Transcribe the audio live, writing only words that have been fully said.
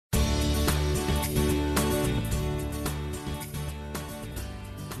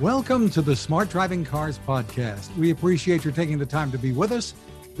Welcome to the Smart Driving Cars podcast. We appreciate your taking the time to be with us.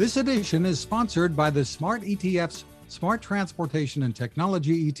 This edition is sponsored by the Smart ETF's Smart Transportation and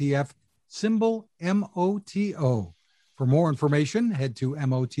Technology ETF, symbol MOTO. For more information, head to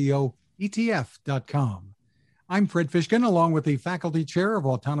MOTOETF.com. I'm Fred Fishkin, along with the Faculty Chair of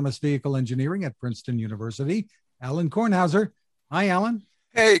Autonomous Vehicle Engineering at Princeton University, Alan Kornhauser. Hi, Alan.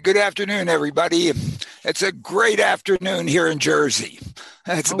 Hey, good afternoon, everybody. It's a great afternoon here in Jersey.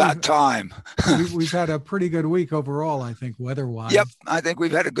 It's about time. We've had a pretty good week overall, I think, weather-wise. Yep, I think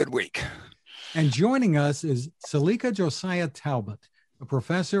we've had a good week. And joining us is Salika Josiah Talbot, a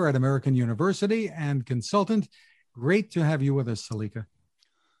professor at American University and consultant. Great to have you with us, Salika.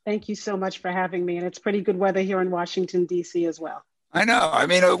 Thank you so much for having me. And it's pretty good weather here in Washington, D.C. as well. I know. I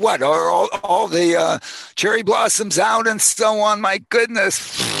mean, what? Are all the cherry blossoms out and so on? My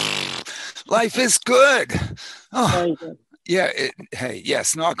goodness. Life is good. Oh, very good. Yeah. Hey,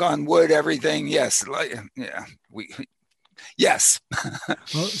 yes. Knock on wood, everything. Yes. Yeah. Yes.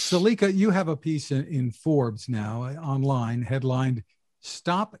 Well, Salika, you have a piece in Forbes now online headlined,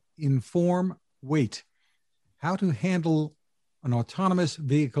 "Stop, Inform, Wait. How to Handle an Autonomous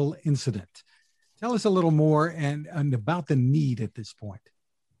Vehicle Incident." Tell us a little more and about the need at this point.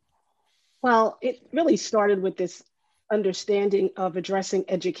 Well, it really started with this understanding of addressing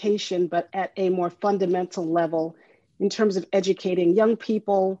education, but at a more fundamental level in terms of educating young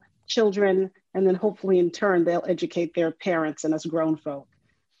people, children, and then hopefully in turn, they'll educate their parents and us grown folk.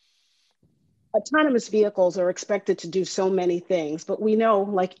 Autonomous vehicles are expected to do so many things, but we know,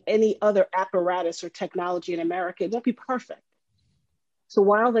 like any other apparatus or technology in America, it won't be perfect. So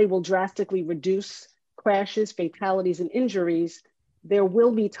while they will drastically reduce crashes, fatalities, and injuries, there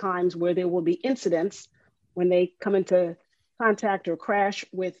will be times where there will be incidents when they come into contact or crash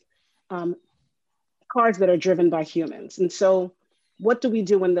with cars that are driven by humans. And so what do we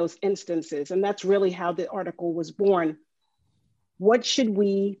do in those instances? And that's really how the article was born. What should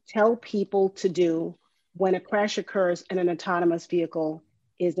we tell people to do when a crash occurs and an autonomous vehicle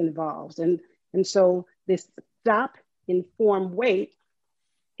is involved? And so this stop, inform, wait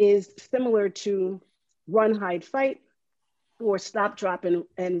is similar to run, hide, fight, or stop, drop,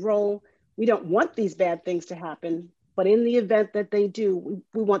 and roll. We don't want these bad things to happen, but in the event that they do,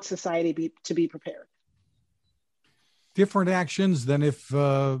 we want society to be prepared. Different actions than if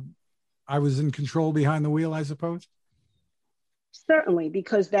I was in control behind the wheel, I suppose? Certainly,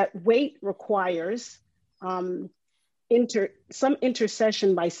 because that wait requires some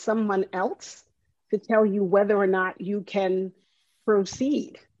intercession by someone else to tell you whether or not you can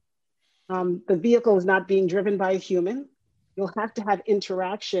proceed. The vehicle is not being driven by a human. You'll have to have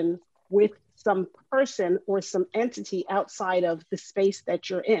interaction with some person or some entity outside of the space that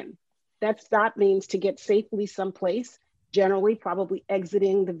you're in. That stop means to get safely someplace, generally probably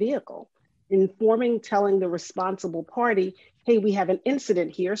exiting the vehicle, informing, telling the responsible party, hey, we have an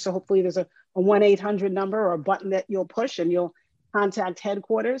incident here. So hopefully there's a 1-800 number or a button that you'll push and you'll contact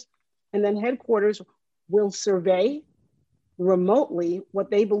headquarters. And then headquarters will survey remotely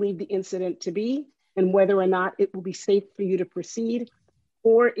what they believe the incident to be and whether or not it will be safe for you to proceed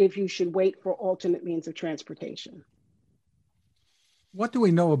or if you should wait for alternate means of transportation. What do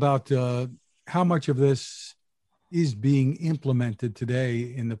we know about how much of this is being implemented today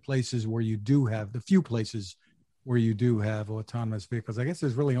in the places where you do have, the few places where you do have autonomous vehicles? I guess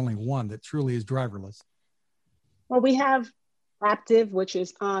there's really only one that truly is driverless. Well, we have Aptiv, which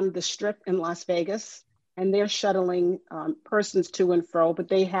is on the Strip in Las Vegas, and they're shuttling persons to and fro, but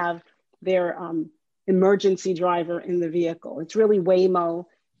they have their emergency driver in the vehicle. It's really Waymo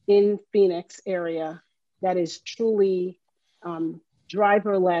in Phoenix area that is truly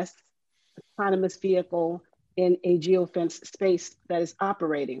driverless autonomous vehicle in a geofenced space that is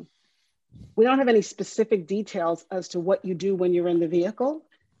operating. We don't have any specific details as to what you do when you're in the vehicle,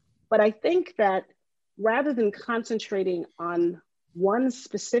 but I think that rather than concentrating on one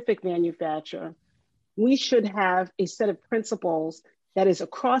specific manufacturer, we should have a set of principles that is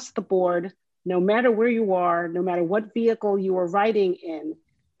across the board, no matter where you are, no matter what vehicle you are riding in,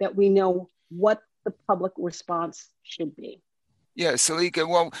 that we know what the public response should be. Yeah, Salika.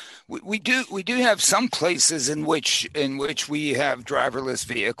 Well, we do have some places in which we have driverless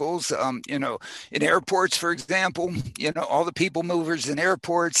vehicles. In airports, for example, all the people movers in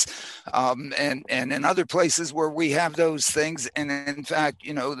airports, and in other places where we have those things. And in fact,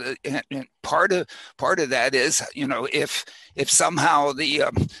 part of that is, if somehow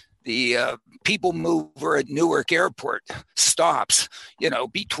the people mover at Newark Airport stops,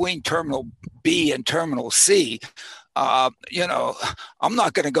 between Terminal B and Terminal C. I'm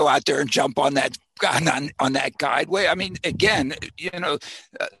not going to go out there and jump on that gotten on that guideway. I mean, again,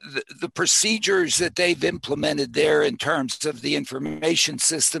 the procedures that they've implemented there in terms of the information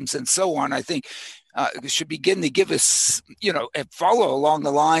systems and so on, I think should begin to give us, follow along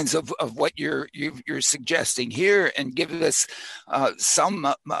the lines of what you're suggesting here, and give us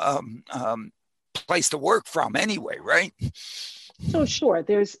some place to work from anyway, right? So sure,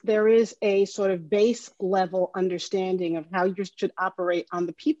 there is a sort of base level understanding of how you should operate on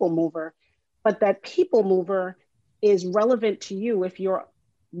the people mover, but that people mover is relevant to you if you're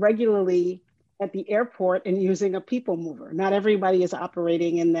regularly at the airport and using a people mover. Not everybody is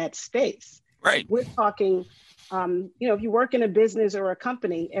operating in that space. Right. We're talking, if you work in a business or a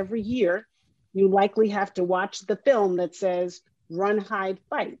company, every year, you likely have to watch the film that says run, hide,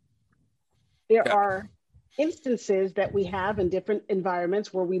 fight. There are instances that we have in different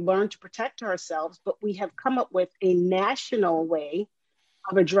environments where we learn to protect ourselves, but we have come up with a national way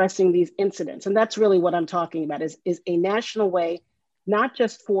of addressing these incidents. And that's really what I'm talking about, is a national way, not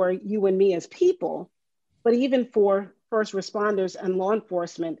just for you and me as people, but even for first responders and law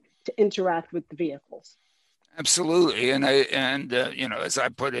enforcement to interact with the vehicles. Absolutely, and as I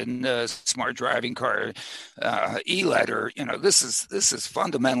put in the smart driving car e-letter, this is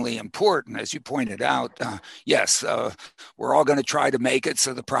fundamentally important, as you pointed out. Yes, we're all going to try to make it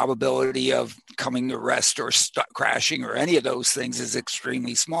so the probability of coming to rest or crashing or any of those things is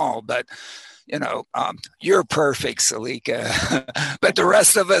extremely small, but. You're perfect, Salika, but the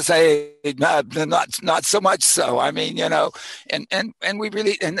rest of us, not so much so. I mean, and we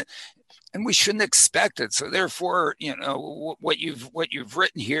really and we shouldn't expect it. So therefore, what you've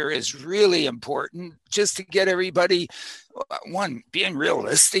written here is really important, just to get everybody, one, being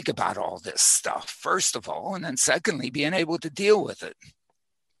realistic about all this stuff, first of all, and then secondly, being able to deal with it.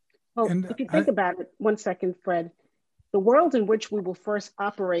 Well, if you think about it, 1 second, Fred. The world in which we will first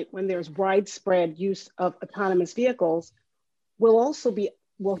operate when there's widespread use of autonomous vehicles will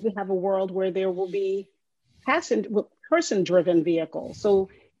have a world where there will be person-driven vehicles. So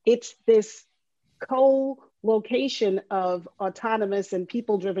it's this co-location of autonomous and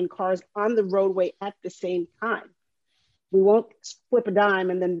people-driven cars on the roadway at the same time. We won't flip a dime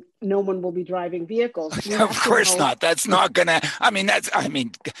and then no one will be driving vehicles. Of course not. That's not going to,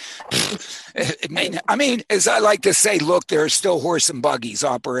 as I like to say, look, there are still horse and buggies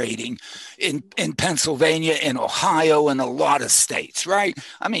operating in Pennsylvania, in Ohio, and a lot of states, right?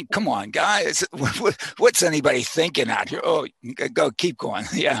 I mean, come on, guys. What's anybody thinking out here? Oh, go, keep going.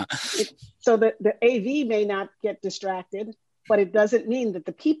 Yeah. So the AV may not get distracted, but it doesn't mean that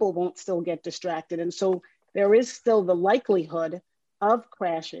the people won't still get distracted. And so there is still the likelihood of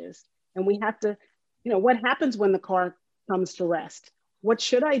crashes. And we have to, what happens when the car comes to rest? What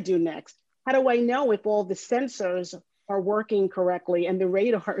should I do next? How do I know if all the sensors are working correctly and the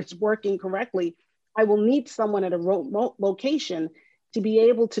radar is working correctly? I will need someone at a remote location to be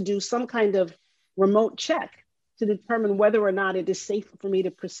able to do some kind of remote check to determine whether or not it is safe for me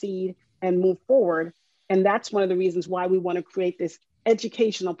to proceed and move forward. And that's one of the reasons why we want to create this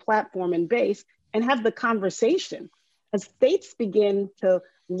educational platform and base and have the conversation. As states begin to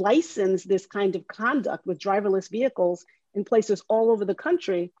license this kind of conduct with driverless vehicles in places all over the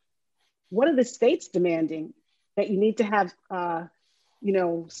country, what are the states demanding? That you need to have,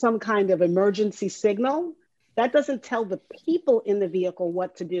 some kind of emergency signal? That doesn't tell the people in the vehicle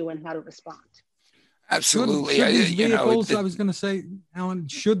what to do and how to respond. Absolutely. Should these vehicles, I was going to say, Alan,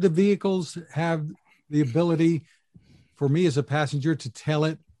 should the vehicles have the ability for me as a passenger to tell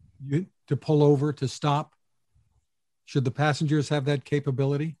it to pull over, to stop? Should the passengers have that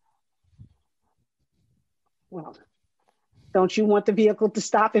capability? Well, don't you want the vehicle to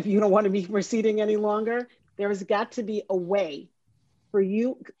stop if you don't want to be proceeding any longer? There has got to be a way for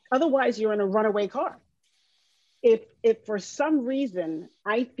you. Otherwise, you're in a runaway car. If for some reason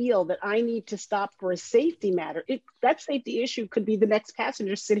I feel that I need to stop for a safety matter, that safety issue could be the next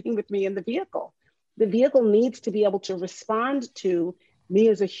passenger sitting with me in the vehicle. The vehicle needs to be able to respond to me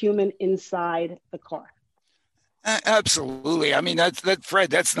as a human inside the car. Absolutely. I mean, Fred,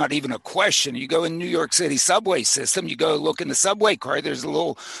 that's not even a question. You go in New York City subway system, you go look in the subway car, there's a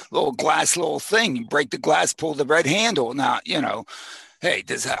little glass thing. You break the glass, pull the red handle. Now, hey,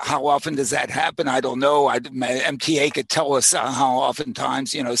 how often does that happen? I don't know. MTA could tell us how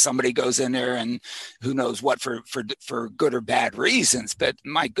oftentimes, somebody goes in there and who knows what for good or bad reasons. But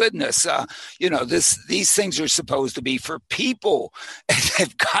my goodness, these things are supposed to be for people. And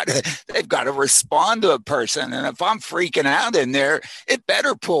they've got to respond to a person. And if I'm freaking out in there, it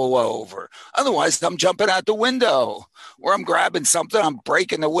better pull over. Otherwise, I'm jumping out the window, or I'm grabbing something, I'm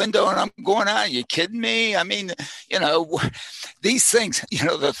breaking the window, and I'm going out. Are you kidding me? I mean, these things.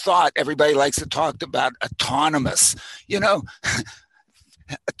 things, the thought, everybody likes to talk about autonomous,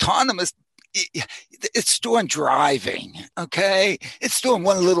 autonomous, it's doing driving, okay? It's doing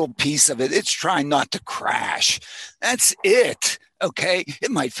one little piece of it. It's trying not to crash. That's it, okay?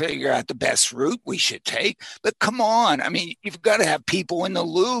 It might figure out the best route we should take, but come on. I mean, you've got to have people in the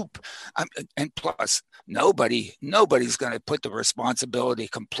loop. And plus, nobody's going to put the responsibility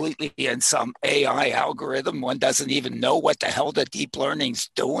completely in some AI algorithm. One doesn't even know what the hell the deep learning's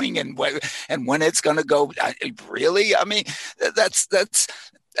doing and when it's going to go. Really? I mean, that's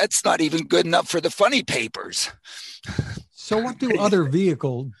not even good enough for the funny papers. So what do other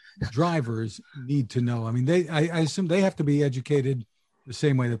vehicle drivers need to know? I mean, I assume they have to be educated the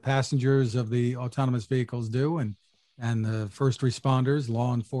same way the passengers of the autonomous vehicles do, and the first responders,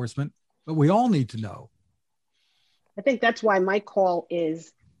 law enforcement, but we all need to know. I think that's why my call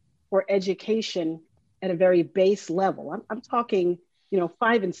is for education at a very base level. I'm talking,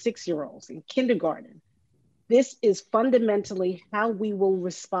 5 and 6 year olds in kindergarten. This is fundamentally how we will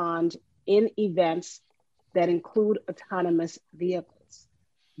respond in events that include autonomous vehicles.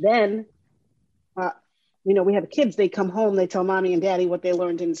 Then, we have kids, they come home, they tell mommy and daddy what they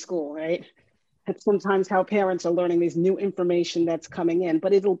learned in school, right? That's sometimes how parents are learning this new information that's coming in,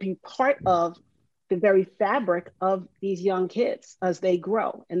 but it'll be part of the very fabric of these young kids as they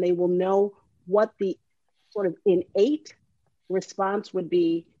grow, and they will know what the sort of innate response would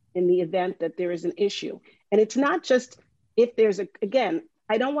be in the event that there is an issue. And it's not just if there's again,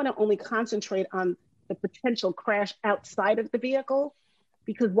 I don't want to only concentrate on the potential crash outside of the vehicle,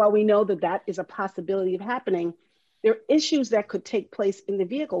 because while we know that that is a possibility of happening, there are issues that could take place in the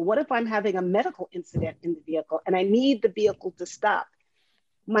vehicle. What if I'm having a medical incident in the vehicle and I need the vehicle to stop?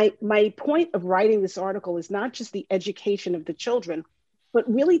 My point of writing this article is not just the education of the children,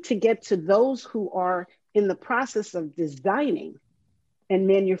 but really to get to those who are in the process of designing and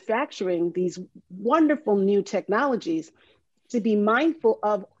manufacturing these wonderful new technologies, to be mindful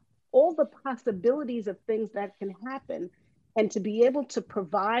of all the possibilities of things that can happen, and to be able to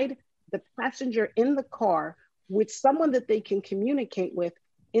provide the passenger in the car with someone that they can communicate with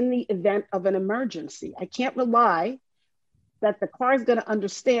in the event of an emergency. I can't rely that the car is going to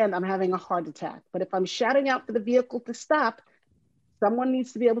understand I'm having a heart attack. But if I'm shouting out for the vehicle to stop, someone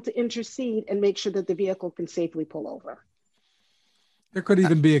needs to be able to intercede and make sure that the vehicle can safely pull over. There could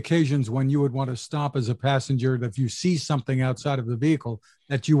even be occasions when you would want to stop as a passenger, that if you see something outside of the vehicle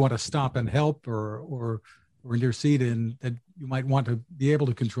that you want to stop and help or intercede in, that you might want to be able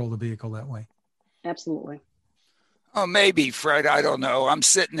to control the vehicle that way. Absolutely. Oh, maybe, Fred. I don't know. I'm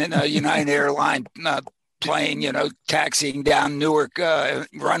sitting in a United Airline plane, taxiing down Newark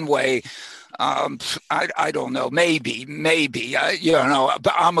runway. I don't know. Maybe.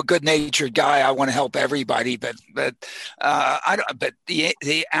 But I'm a good-natured guy. I want to help everybody, but I don't. But the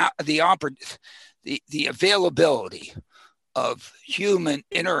availability of human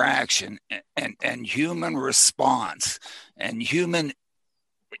interaction and human response and human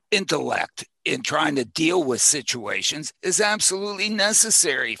intellect in trying to deal with situations is absolutely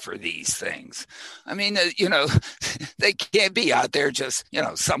necessary for these things. I mean, they can't be out there just,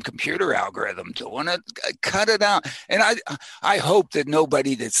 some computer algorithm doing it. Cut it out. And I hope that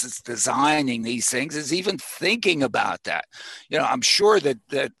nobody that's designing these things is even thinking about that. I'm sure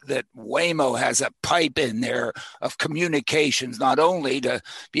that Waymo has a pipe in there of communications, not only to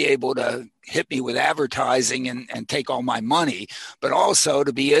be able to hit me with advertising and take all my money, but also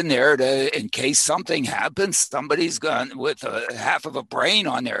to be in there to, in case something happens, somebody's going with half of a brain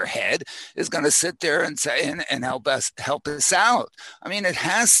on their head is going to sit there and say and help us out. I mean, it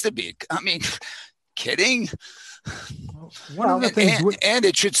has to be. I mean, kidding. One of the things, and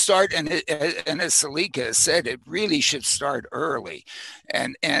it should start, and as Salika has said, it really should start early,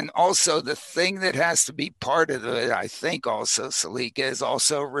 and also the thing that has to be part of it, I think, also Salika, is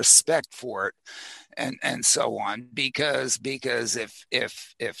also respect for it, and so on, because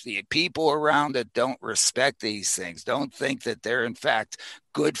if the people around it don't respect these things, don't think that they're in fact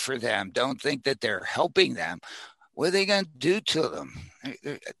good for them, don't think that they're helping them, what are they going to do to them?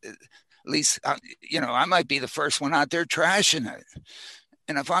 At least, I might be the first one out there trashing it.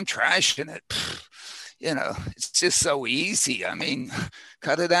 And if I'm trashing it, it's just so easy. I mean,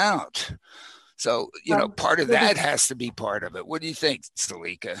 cut it out. So, part of that has to be part of it. What do you think,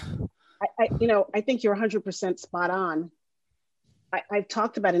 Salika? I think you're 100% spot on. I've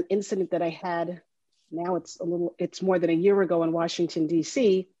talked about an incident that I had, now it's more than a year ago in Washington,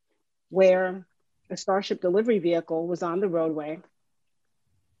 D.C., where a Starship delivery vehicle was on the roadway,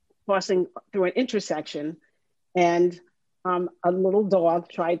 crossing through an intersection, and a little dog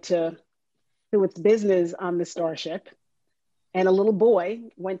tried to do its business on the Starship. and a little boy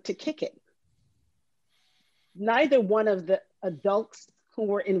went to kick it. Neither one of the adults who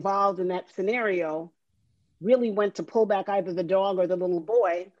were involved in that scenario really went to pull back either the dog or the little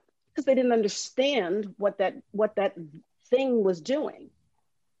boy, because they didn't understand what that thing was doing.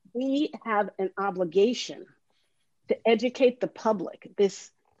 We have an obligation to educate the public. This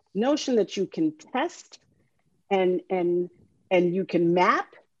notion that you can test and you can map,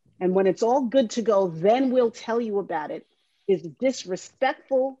 and when it's all good to go, then we'll tell you about it, is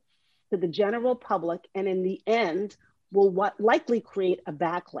disrespectful to the general public, and in the end will likely create a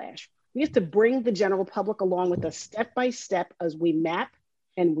backlash. We have to bring the general public along with us step by step as we map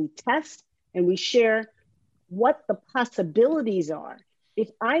and we test and we share what the possibilities are. If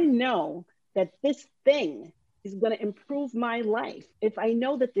I know that this thing is going to improve my life, if I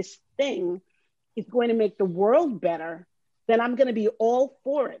know that this thing is going to make the world better, then I'm going to be all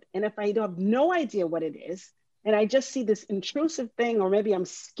for it. And if I have no idea what it is, and I just see this intrusive thing, or maybe I'm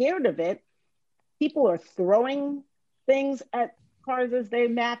scared of it, people are throwing things at cars as they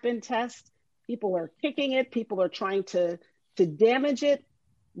map and test. People are kicking it. People are trying to damage it.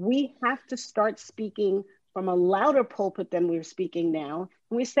 We have to start speaking from a louder pulpit than we're speaking now.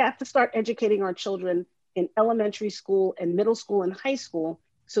 And we have to start educating our children in elementary school and middle school and high school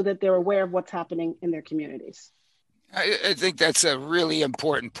so that they're aware of what's happening in their communities. I think that's a really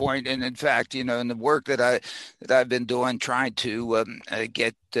important point, and in fact, in the work that I've been doing, trying to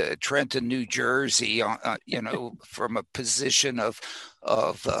get Trenton, New Jersey, from a position of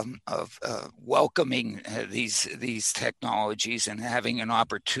welcoming these technologies and having an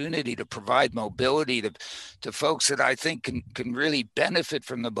opportunity to provide mobility to folks that I think can really benefit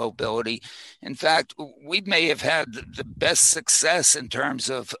from the mobility. In fact, we may have had the best success in terms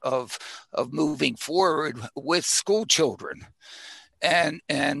of moving forward with school children.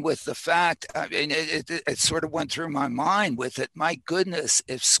 And with the fact, I mean, it sort of went through my mind with it. My goodness,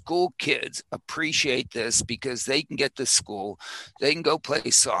 if school kids appreciate this because they can get to school, they can go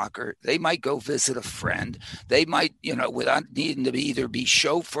play soccer, they might go visit a friend, they might, without needing to either be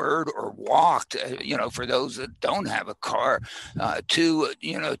chauffeured or walked, for those that don't have a car, to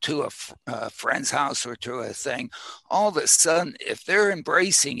a friend's house or to a thing. All of a sudden, if they're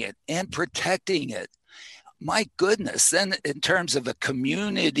embracing it and protecting it, my goodness, then in terms of a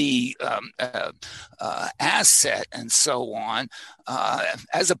community asset and so on,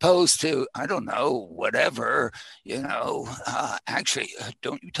 as opposed to, I don't know, whatever, actually,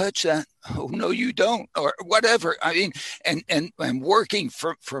 don't you touch that? Oh, no, you don't, or whatever. I mean, and working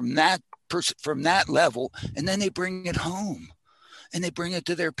from that level, and then they bring it home and they bring it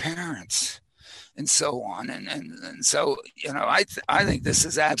to their parents. And so on, and so I think this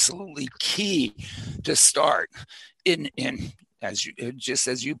is absolutely key to start in as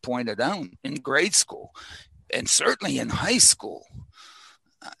you pointed out, in grade school, and certainly in high school.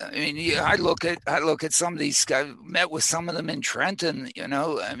 I mean, I look at some of these guys. Met with some of them in Trenton.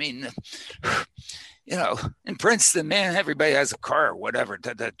 I mean. In Princeton, man, everybody has a car or whatever.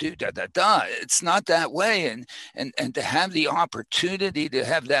 It's not that way, and to have the opportunity to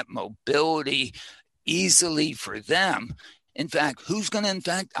have that mobility easily for them. In fact, who's going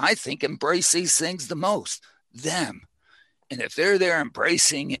to, I think, embrace these things the most? Them. And if they're there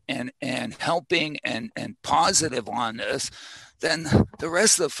embracing and helping and positive on this, then the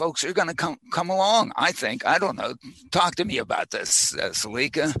rest of the folks are going to come along. I think. I don't know. Talk to me about this,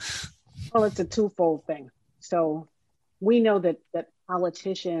 Salika. Well, it's a twofold thing. So we know that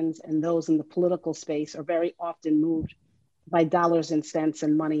politicians and those in the political space are very often moved by dollars and cents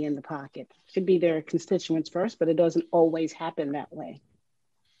and money in the pocket. It should be their constituents first, but it doesn't always happen that way.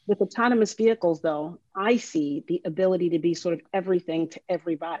 With autonomous vehicles, though, I see the ability to be sort of everything to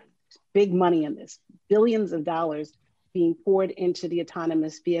everybody. There's big money in this, billions of dollars being poured into the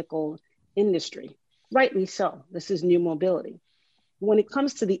autonomous vehicle industry. Rightly so. This is new mobility. When it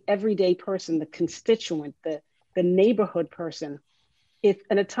comes to the everyday person, the constituent, the neighborhood person, if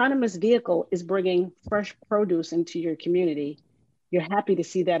an autonomous vehicle is bringing fresh produce into your community, you're happy to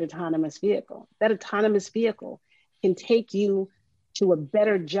see that autonomous vehicle. That autonomous vehicle can take you to a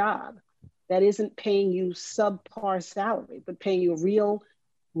better job that isn't paying you subpar salary, but paying you a real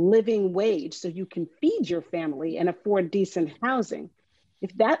living wage so you can feed your family and afford decent housing.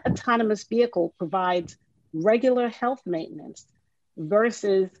 If that autonomous vehicle provides regular health maintenance,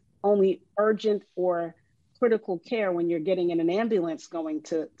 versus only urgent or critical care when you're getting in an ambulance going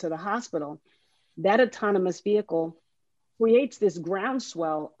to the hospital, that autonomous vehicle creates this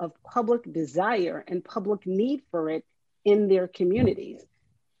groundswell of public desire and public need for it in their communities.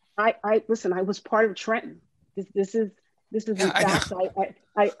 I listen, I was part of Trenton. This is This is, Yeah, in I know.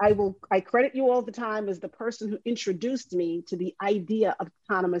 fact, I credit you all the time as the person who introduced me to the idea of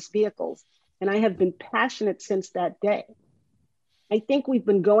autonomous vehicles. And I have been passionate since that day. I think we've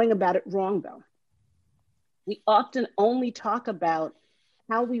been going about it wrong, though. We often only talk about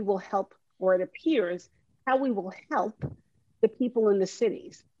how we will help, or it appears, how we will help the people in the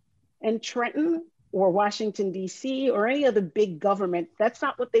cities. And Trenton or Washington, D.C., or any other big government, that's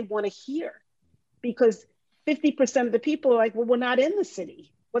not what they want to hear, because 50% of the people are like, well, we're not in the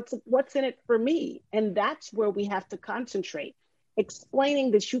city. What's in it for me? And that's where we have to concentrate,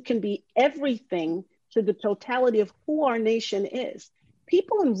 explaining that you can be everything to the totality of who our nation is.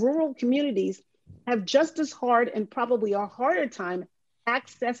 People in rural communities have just as hard, and probably a harder time,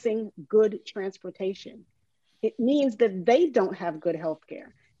 accessing good transportation. It means that they don't have good health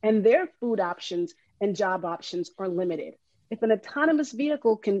care, and their food options and job options are limited. If an autonomous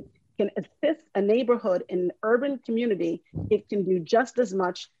vehicle can assist a neighborhood in an urban community, it can do just as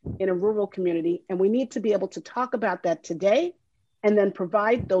much in a rural community. And we need to be able to talk about that today and then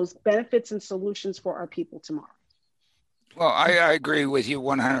provide those benefits and solutions for our people tomorrow. Well, I agree with you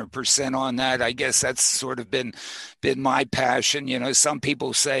 100% on that. I guess that's sort of been my passion. You know, some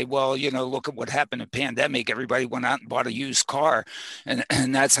people say, well, you know, look at what happened in the pandemic. Everybody went out and bought a used car, and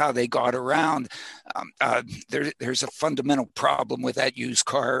that's how they got around. There's a fundamental problem with that used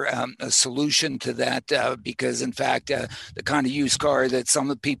car, a solution to that, because, in fact, the kind of used car that some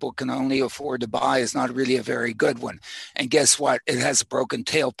of the people can only afford to buy is not really a very good one. And guess what? It has a broken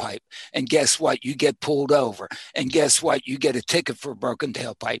tailpipe. And guess what? You get pulled over. And guess what? You get a ticket for a broken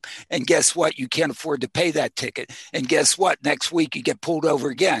tailpipe. And guess what? You can't afford to pay that ticket. And guess what? Next week you get pulled over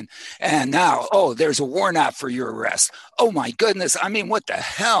again. And now, oh, there's a warrant out for your arrest. Oh my goodness. I mean, what the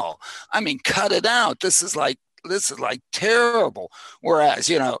hell? I mean, cut it out. This is like terrible. Whereas,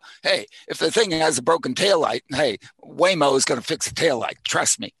 you know, hey, if the thing has a broken taillight, hey, Waymo is going to fix the taillight.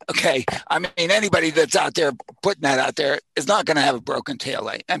 Trust me. Okay. I mean, anybody that's out there putting that out there is not going to have a broken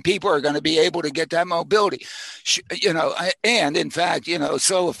taillight, and people are going to be able to get that mobility, you know, and in fact, you know,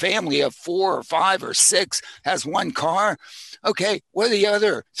 so a family of 4 or 5 or 6 has one car. Okay, what do the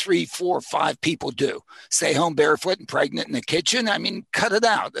other 3, 4, 5 people do? Stay home barefoot and pregnant in the kitchen? I mean, cut it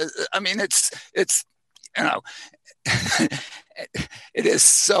out. I mean, it's you know, it is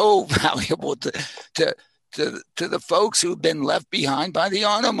so valuable to the folks who've been left behind by the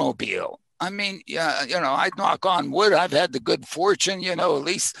automobile. I mean, yeah, you know, I knock on wood. I've had the good fortune, you know, at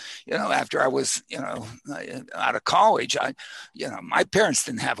least, you know, after I was, you know, out of college, you know, my parents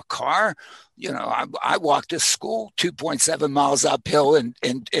didn't have a car. You know, I walked to school 2.7 miles uphill in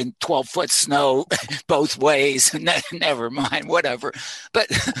 12-foot snow both ways. Never mind, whatever. But,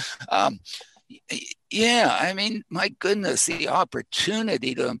 yeah, I mean, my goodness, the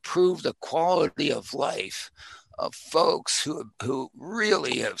opportunity to improve the quality of life of folks who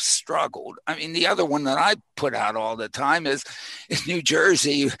really have struggled. I mean, the other one that I put out all the time is in New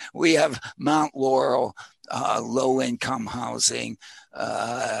Jersey, we have Mount Laurel low-income housing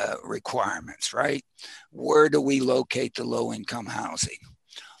requirements, right? Where do we locate the low-income housing?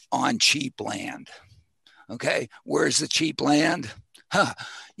 On cheap land. Okay, where's the cheap land?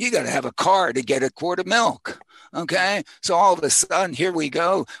 You got to have a car to get a quart of milk. Okay, so all of a sudden, here we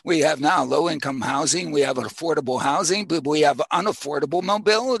go. We have now low-income housing. We have affordable housing, but we have unaffordable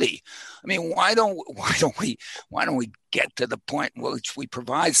mobility. I mean, why don't we get to the point in which we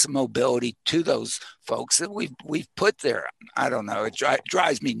provide some mobility to those folks that we've put there? I don't know. It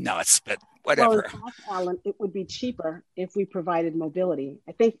drives me nuts, but whatever. Well, in fact, Alan, it would be cheaper if we provided mobility.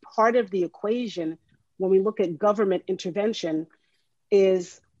 I think part of the equation when we look at government intervention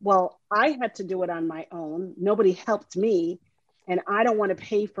is, well, I had to do it on my own. Nobody helped me, and I don't want to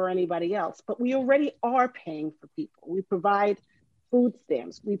pay for anybody else. But we already are paying for people. We provide food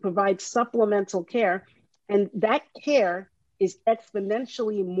stamps. We provide supplemental care. And that care is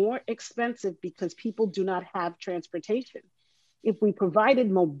exponentially more expensive because people do not have transportation. If we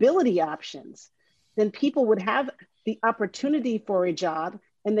provided mobility options, then people would have the opportunity for a job,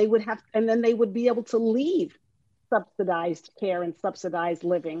 and then they would be able to leave subsidized care and subsidized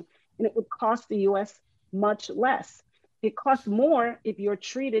living, and it would cost the US much less. It costs more if you're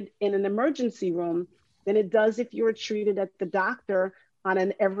treated in an emergency room than it does if you're treated at the doctor on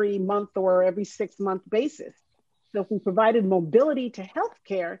an every month or every 6-month basis. So if we provided mobility to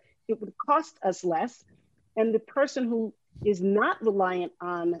healthcare, it would cost us less, and the person who is not reliant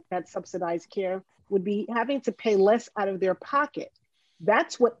on that subsidized care would be having to pay less out of their pocket.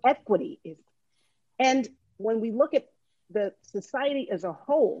 That's what equity is. And when we look at the society as a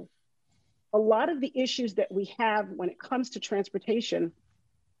whole, a lot of the issues that we have when it comes to transportation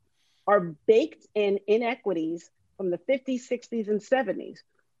are baked in inequities from the 50s, 60s, and 70s,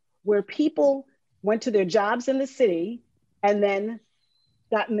 where people went to their jobs in the city and then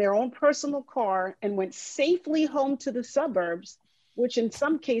got in their own personal car and went safely home to the suburbs, which in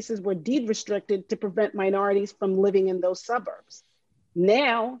some cases were deed restricted to prevent minorities from living in those suburbs.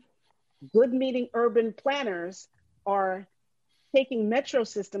 Now, good meaning urban planners are taking metro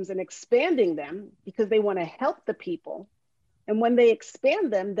systems and expanding them because they want to help the people. And when they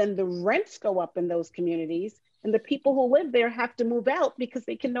expand them, then the rents go up in those communities, and the people who live there have to move out because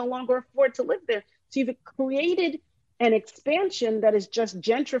they can no longer afford to live there. So you've created an expansion that is just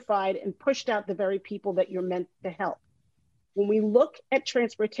gentrified and pushed out the very people that you're meant to help. When we look at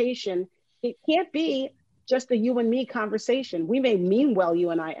transportation, it can't be just a you and me conversation. We may mean well, you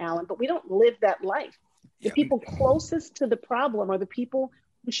and I, Alan, but we don't live that life. The people closest to the problem are the people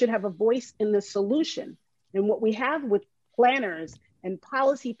who should have a voice in the solution. And what we have with planners and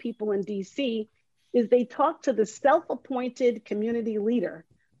policy people in DC is they talk to the self-appointed community leader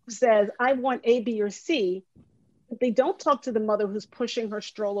who says, I want A, B, or C, but they don't talk to the mother who's pushing her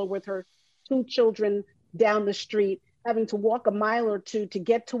stroller with her 2 children down the street, having to walk a mile or 2 to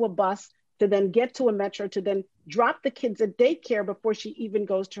get to a bus, to then get to a metro, to then drop the kids at daycare before she even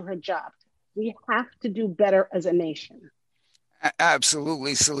goes to her job. We have to do better as a nation.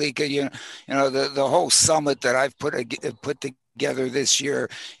 Absolutely, Salika. You know the whole summit that I've put together this year,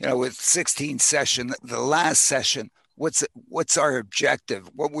 with 16 sessions, the last session. What's our objective?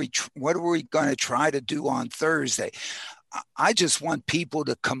 What are we going to try to do on Thursday? I just want people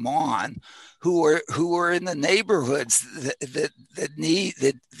to come on who are in the neighborhoods that need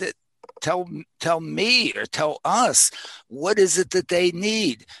that. Tell me or tell us what is it that they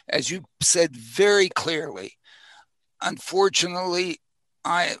need. As you said very clearly, unfortunately,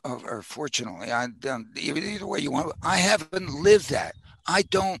 fortunately, either way you want, I haven't lived that. I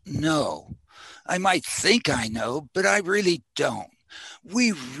don't know. I might think I know, but I really don't.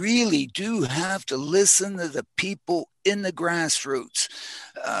 We really do have to listen to the people in the grassroots,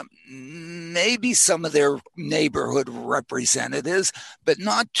 maybe some of their neighborhood representatives, but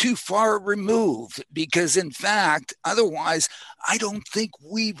not too far removed, because in fact, otherwise, I don't think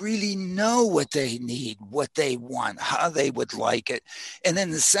we really know what they need, what they want, how they would like it. And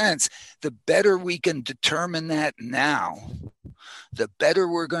in a sense, the better we can determine that now, the better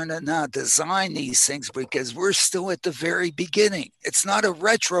we're going to now design these things, because we're still at the very beginning. It's not a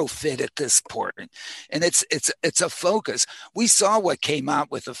retrofit at this point, and it's a focus. We saw what came out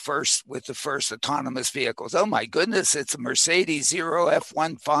with the first autonomous vehicles. Oh my goodness, it's a Mercedes 0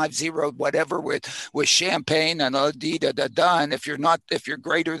 F150 whatever with champagne and and if you're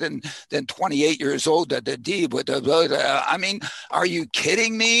greater than 28 years old, I mean, are you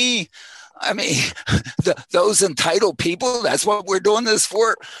kidding me? I mean, those entitled people, that's what we're doing this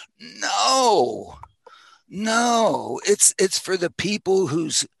for? No, it's for the people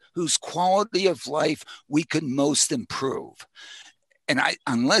whose quality of life we can most improve. And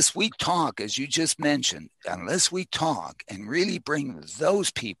unless we talk, as you just mentioned, unless we talk and really bring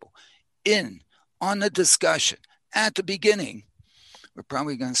those people in on the discussion at the beginning, we're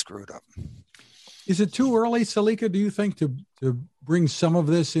probably going to screw it up. Is it too early, Salika, do you think, to bring some of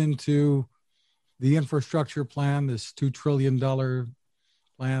this into the infrastructure plan, this $2 trillion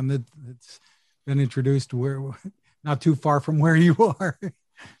plan that's been introduced not too far from where you are?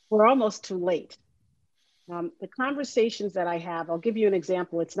 We're almost too late. The conversations that I have, I'll give you an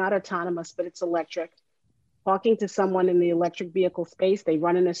example. It's not autonomous, but it's electric. Talking to someone in the electric vehicle space, they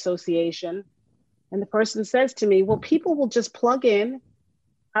run an association, and the person says to me, well, people will just plug in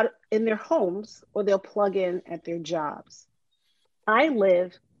out in their homes, or they'll plug in at their jobs. I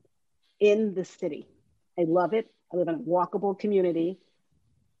live in the city. I love it. I live in a walkable community.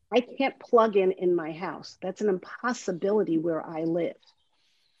 I can't plug in my house. That's an impossibility where I live.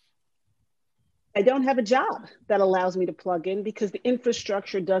 I don't have a job that allows me to plug in because the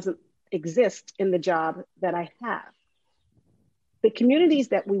infrastructure doesn't exist in the job that I have. The communities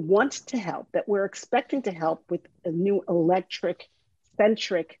that we want to help, that we're expecting to help with a new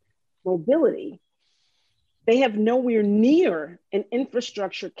electric-centric mobility, they have nowhere near an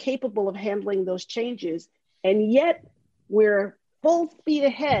infrastructure capable of handling those changes. And yet we're full speed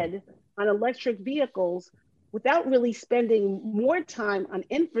ahead on electric vehicles without really spending more time on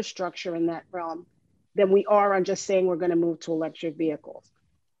infrastructure in that realm than we are on just saying we're going to move to electric vehicles.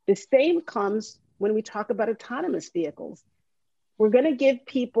 The same comes when we talk about autonomous vehicles. We're going to give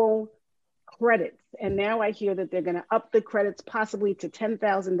people credits. And now I hear that they're going to up the credits possibly to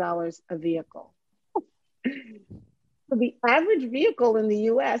 $10,000 a vehicle. So the average vehicle in the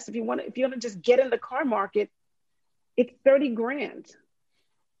US, if you want to just get in the car market, it's $30,000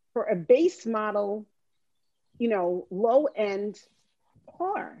 for a base model low end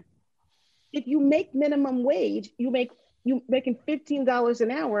car. If you make minimum wage, you making $15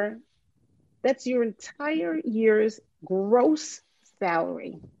 an hour. That's your entire year's gross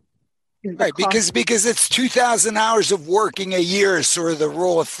salary. Right, because it's 2,000 hours of working a year, sort of the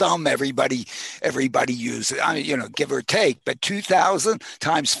rule of thumb everybody uses. I mean, give or take, but 2,000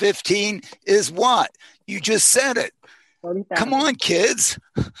 times 15 is what? You just said it. 40,000. Come on, kids.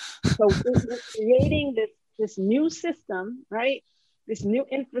 So we're creating this new system, right? This new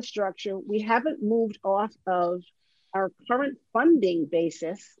infrastructure. We haven't moved off of our current funding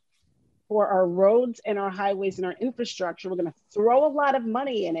basis for our roads and our highways and our infrastructure. We're going to throw a lot of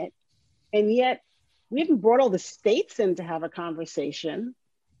money in it. And yet we haven't brought all the states in to have a conversation.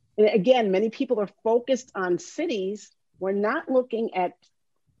 And again, many people are focused on cities. We're not looking at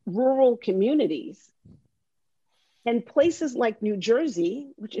rural communities. And places like New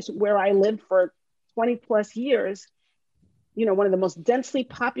Jersey, which is where I lived for 20 plus years, one of the most densely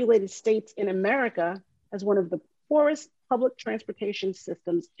populated states in America, has one of the poorest public transportation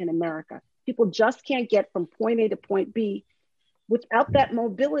systems in America. People just can't get from point A to point B. Without that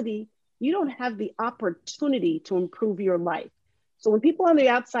mobility, you don't have the opportunity to improve your life. So when people on the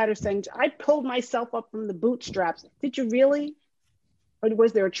outside are saying, I pulled myself up from the bootstraps, did you really? Or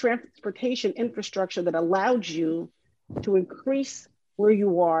was there a transportation infrastructure that allowed you to increase where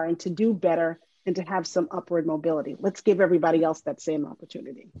you are and to do better and to have some upward mobility? Let's give everybody else that same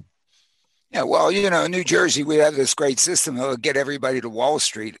opportunity. Yeah, well, in New Jersey, we have this great system that will get everybody to Wall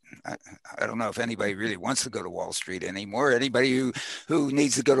Street. I don't know if anybody really wants to go to Wall Street anymore. Anybody who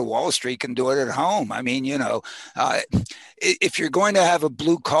needs to go to Wall Street can do it at home. I mean, if you're going to have a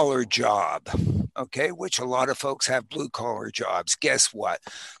blue collar job, okay, which a lot of folks have blue collar jobs, guess what?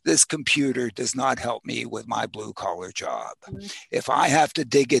 This computer does not help me with my blue collar job. Mm-hmm. If I have to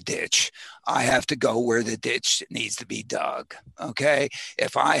dig a ditch, I have to go where the ditch needs to be dug. Okay.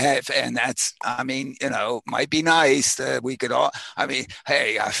 If I have, and that's, might be nice that we could all,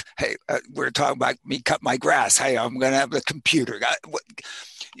 we're talking about me cut my grass. Hey, I'm going to have the computer.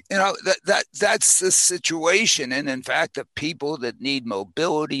 That's the situation. And in fact, the people that need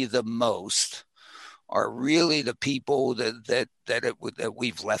mobility the most are really the people that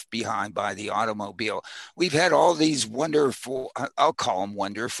we've left behind by the automobile. We've had all these wonderful, I'll call them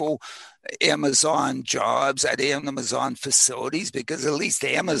wonderful, Amazon jobs at Amazon facilities, because at least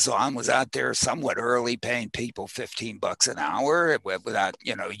Amazon was out there somewhat early paying people $15 an hour without,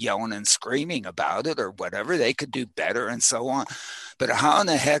 yelling and screaming about it or whatever. They could do better and so on. But how in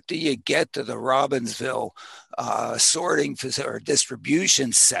the heck do you get to the Robbinsville sorting or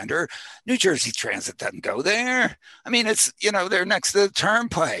distribution center? New Jersey Transit doesn't go there. I mean, it's, they're next to the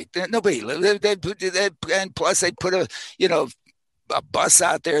turnpike. Nobody lives there. And plus they put a bus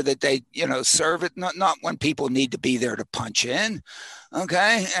out there that they, serve it, not when people need to be there to punch in.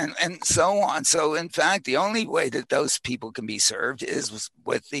 Okay. And so on. So in fact, the only way that those people can be served is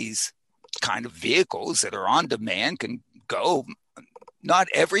with these kind of vehicles that are on demand, can go not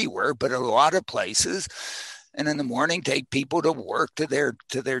everywhere, but a lot of places. And in the morning, take people to work, to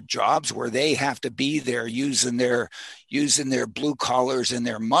their jobs where they have to be there using their blue collars and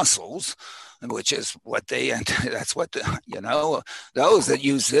their muscles, which is what that's what those that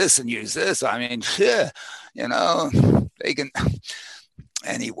use this and use this. I mean, they can.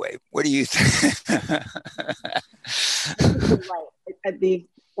 Anyway, what do you think? Right.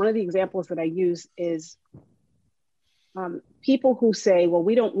 One of the examples that I use is people who say, well,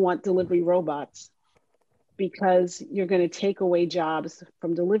 we don't want delivery robots because you're going to take away jobs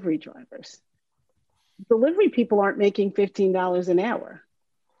from delivery drivers. Delivery people aren't making $15 an hour.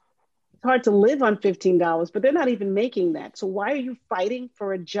 It's hard to live on $15, but they're not even making that. So why are you fighting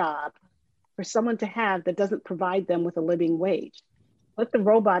for a job for someone to have that doesn't provide them with a living wage? Let the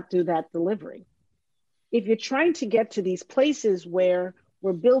robot do that delivery. If you're trying to get to these places where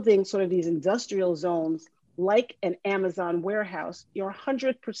we're building sort of these industrial zones, like an Amazon warehouse, you're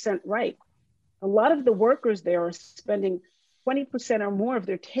 100% right. A lot of the workers there are spending 20% or more of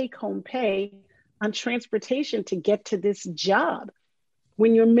their take-home pay on transportation to get to this job.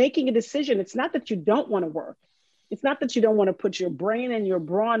 When you're making a decision, it's not that you don't want to work. It's not that you don't want to put your brain and your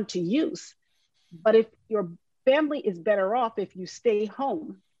brawn to use. But if your family is better off if you stay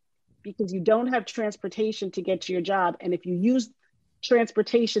home because you don't have transportation to get to your job, and if you use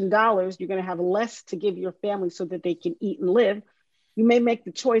transportation dollars, you're going to have less to give your family so that they can eat and live, you may make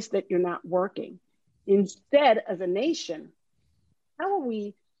the choice that you're not working. Instead, as a nation, how are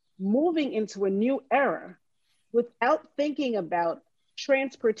we moving into a new era without thinking about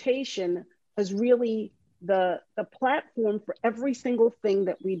transportation as really the platform for every single thing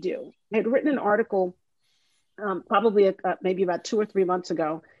that we do? I had written an article probably maybe about 2 or 3 months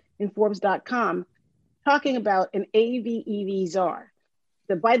ago in Forbes.com, talking about an AV/EV czar.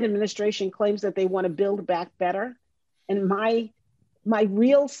 The Biden administration claims that they want to build back better. And my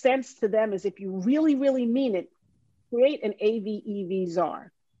real sense to them is, if you really, really mean it, create an AV/EV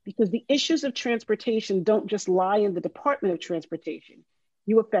czar, because the issues of transportation don't just lie in the Department of Transportation.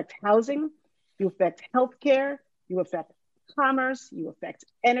 You affect housing, you affect healthcare, you affect commerce, you affect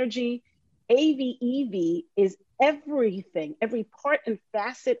energy. AV/EV is everything. Every part and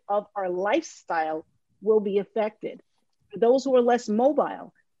facet of our lifestyle will be affected. For those who are less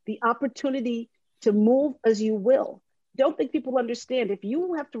mobile, the opportunity to move as you will. Don't think people understand. If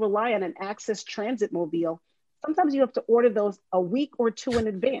you have to rely on an Access Transit mobile, sometimes you have to order those a week or two in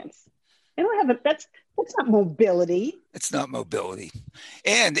advance. They don't have that's not mobility. It's not mobility.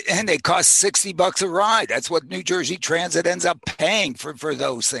 And they cost $60 a ride. That's what New Jersey Transit ends up paying for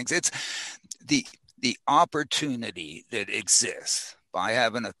those things. It's the opportunity that exists by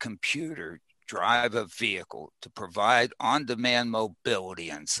having a computer drive a vehicle to provide on-demand mobility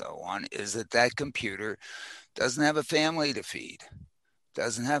and so on, is that computer doesn't have a family to feed,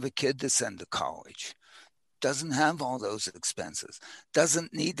 doesn't have a kid to send to college, doesn't have all those expenses,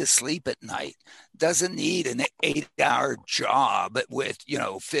 doesn't need to sleep at night, doesn't need an 8-hour job with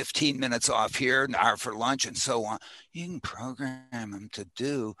 15 minutes off here, an hour for lunch and so on. You can program them to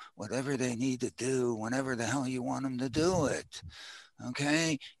do whatever they need to do whenever the hell you want them to do it.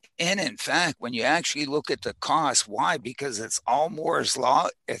 Okay. And in fact, when you actually look at the cost, why? Because it's all Moore's law.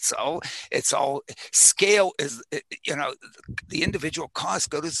 It's all scale is, the individual costs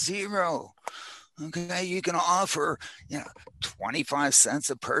go to zero. Okay, you can offer 25 cents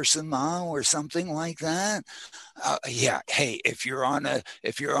a person mile or something like that. Hey, if you're on a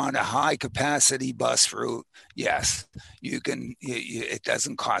high capacity bus route, yes, you can. It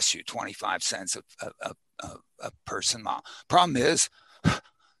doesn't cost you 25 cents a person mile. Problem is,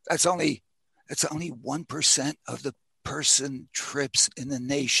 it's only 1% of the person trips in the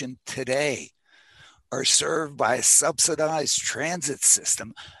nation today are served by a subsidized transit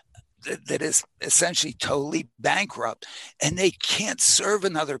system that is essentially totally bankrupt, and they can't serve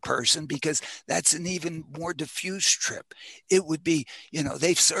another person because that's an even more diffuse trip. It would be,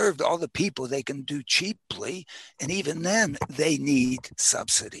 they've served all the people they can do cheaply, and even then they need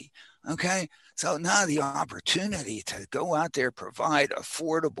subsidy. Okay. So now the opportunity to go out there, provide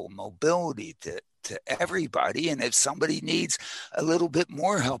affordable mobility to everybody. And if somebody needs a little bit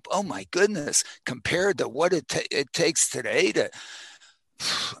more help, oh my goodness, compared to what it takes today to,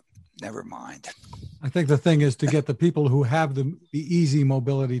 never mind. I think the thing is to get the people who have the easy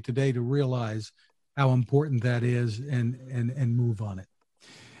mobility today to realize how important that is and move on it.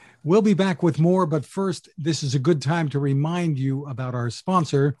 We'll be back with more, but first, this is a good time to remind you about our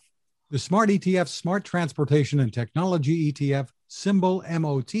sponsor, the Smart ETF, Smart Transportation and Technology ETF, symbol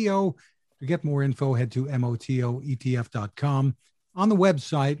MOTO. To get more info, head to motoetf.com. On the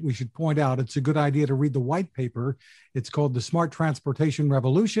website, we should point out it's a good idea to read the white paper. It's called The Smart Transportation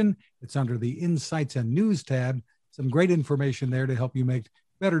Revolution. It's under the Insights and News tab. Some great information there to help you make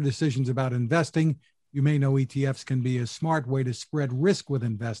better decisions about investing. You may know ETFs can be a smart way to spread risk with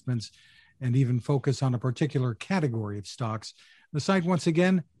investments and even focus on a particular category of stocks. The site, once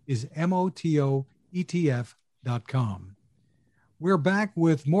again, is motoetf.com. We're back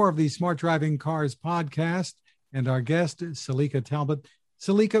with more of the Smart Driving Cars podcast and our guest, Salika Talbot.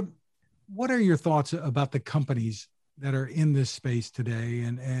 Salika, what are your thoughts about the companies that are in this space today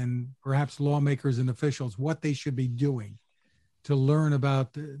and perhaps lawmakers and officials, what they should be doing to learn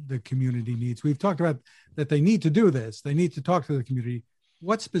about the community needs? We've talked about that they need to do this. They need to talk to the community.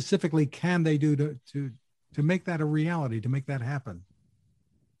 What specifically can they do to make that a reality, to make that happen?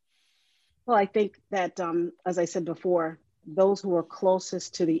 Well, I think that, as I said before, those who are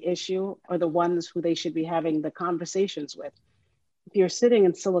closest to the issue are the ones who they should be having the conversations with. If you're sitting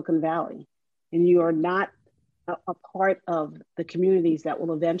in Silicon Valley and you are not a part of the communities that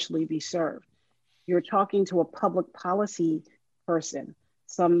will eventually be served, you're talking to a public policy person,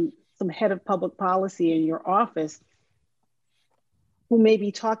 some head of public policy in your office who may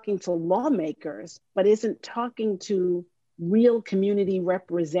be talking to lawmakers, but isn't talking to real community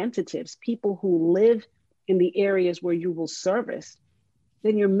representatives, people who live in the areas where you will service,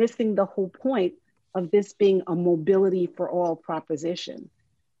 then you're missing the whole point of this being a mobility for all proposition.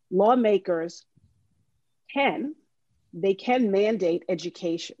 Lawmakers can mandate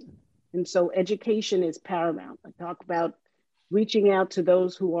education. And so education is paramount. I talk about reaching out to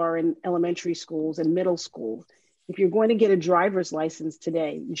those who are in elementary schools and middle schools. If you're going to get a driver's license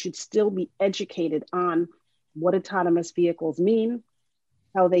today, you should still be educated on what autonomous vehicles mean,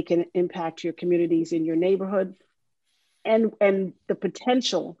 how they can impact your communities in your neighborhood, and the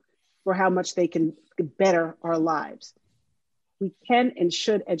potential for how much they can better our lives. We can and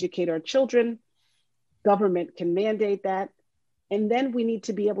should educate our children. Government can mandate that. And then we need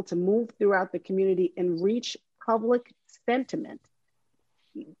to be able to move throughout the community and reach public sentiment.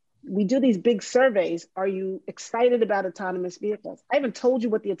 We do these big surveys. Are you excited about autonomous vehicles? I haven't told you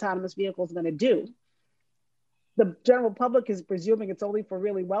what the autonomous vehicle is going to do. The general public is presuming it's only for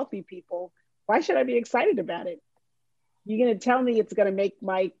really wealthy people. Why should I be excited about it? You're going to tell me it's going to make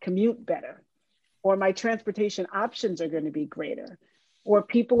my commute better, or my transportation options are going to be greater, or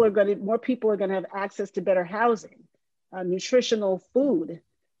more people are going to have access to better housing, nutritional food,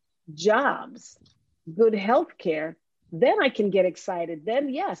 jobs, good health care. Then I can get excited. Then,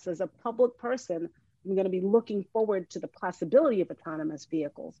 yes, as a public person, I'm going to be looking forward to the possibility of autonomous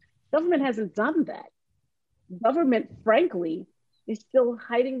vehicles. Government hasn't done that. Government, frankly, is still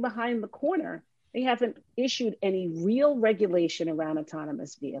hiding behind the corner. They haven't issued any real regulation around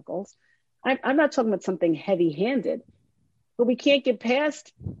autonomous vehicles. I'm not talking about something heavy-handed, but we can't get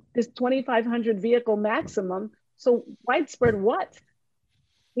past this 2,500 vehicle maximum. So widespread what?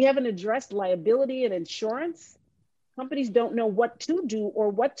 We haven't addressed liability and insurance. Companies don't know what to do or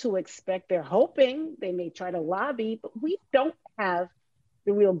what to expect. They're hoping, they may try to lobby, but we don't have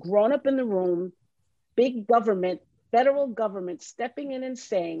the real grown-up in the room, big government, federal government stepping in and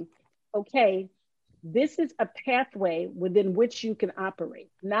saying, okay, this is a pathway within which you can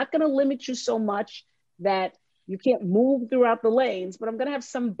operate. I'm not going to limit you so much that you can't move throughout the lanes, but I'm going to have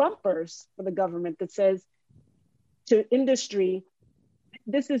some bumpers for the government that says to industry,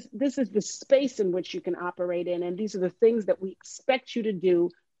 this is the space in which you can operate in, and these are the things that we expect you to do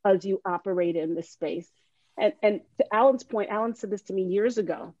as you operate in this space. And to Alan's point, Alan said this to me years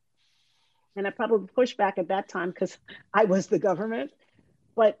ago, and I probably pushed back at that time because I was the government,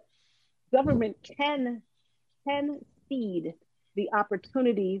 but government can feed the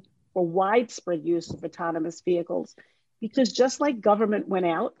opportunity for widespread use of autonomous vehicles, because just like government went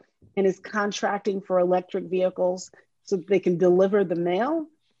out and is contracting for electric vehicles so that they can deliver the mail,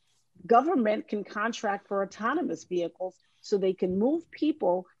 government can contract for autonomous vehicles so they can move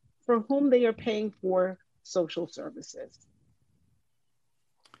people for whom they are paying for social services.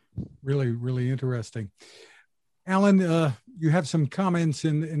 Really, really interesting. Alan, you have some comments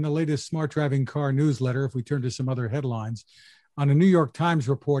in the latest Smart Driving Car newsletter. If we turn to some other headlines, on a New York Times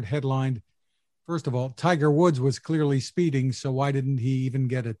report headlined, first of all, Tiger Woods was clearly speeding, so why didn't he even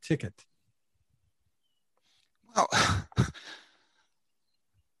get a ticket? Well,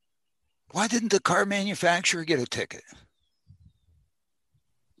 why didn't the car manufacturer get a ticket?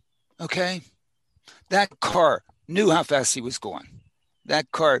 Okay. That car knew how fast he was going. That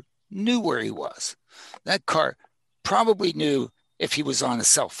car knew where he was. That car probably knew if he was on a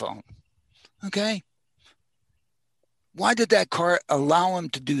cell phone. Okay. Why did that car allow him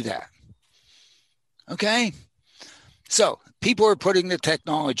to do that? Okay. So people are putting the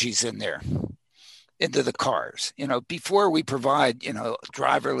technologies in there, into the cars. Before we provide,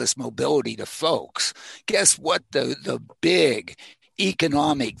 driverless mobility to folks, guess what the big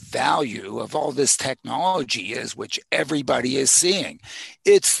economic value of all this technology is, which everybody is seeing?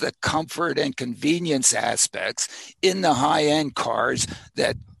 It's the comfort and convenience aspects in the high-end cars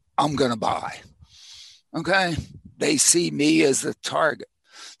that I'm going to buy. Okay? They see me as the target.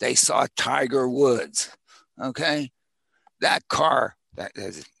 They saw Tiger Woods. Okay? That car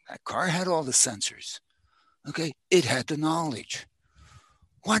had all the sensors. Okay? It had the knowledge.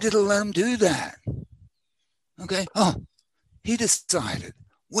 Why did it let him do that? Okay? Oh, he decided,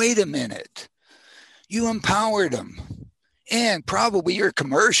 wait a minute. You empowered him. And probably your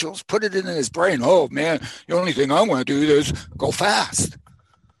commercials put it in his brain. Oh, man, the only thing I want to do is go fast.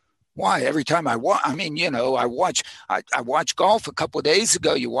 Why? Every time I watch golf a couple of days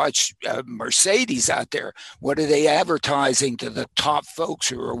ago. You watch Mercedes out there. What are they advertising to the top folks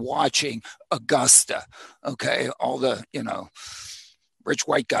who are watching Augusta? Okay, all the rich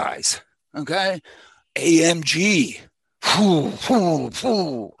white guys. Okay, AMG.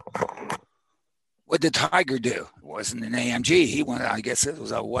 What did Tiger do? It wasn't an AMG. He went. I guess it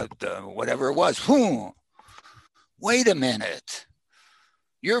was whatever it was. Wait a minute.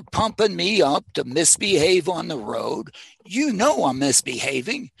 You're pumping me up to misbehave on the road. You know I'm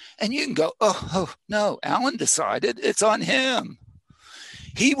misbehaving. And you can go, oh, no, Alan decided it's on him.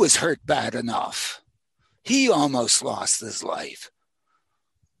 He was hurt bad enough. He almost lost his life.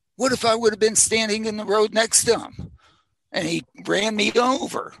 What if I would have been standing in the road next to him and he ran me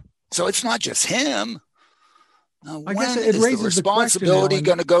over? So it's not just him. Now, I guess it raises the responsibility the question,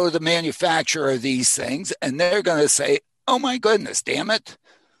 going to go to the manufacturer of these things, and they're going to say, oh, my goodness, damn it.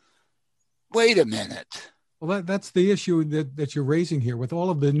 wait a minute. Well, that's the issue that you're raising here with all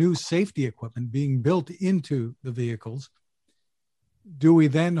of the new safety equipment being built into the vehicles. Do we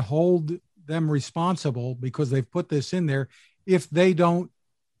then hold them responsible because they've put this in there if they don't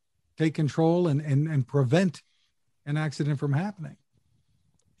take control and prevent an accident from happening?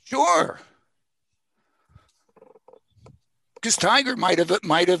 Sure. Because Tiger might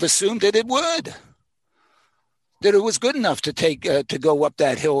have assumed that it would. That it was good enough to take to go up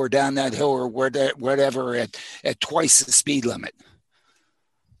that hill or down that hill or whatever at twice the speed limit.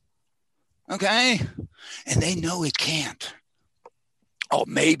 Okay? And they know it can't. Oh,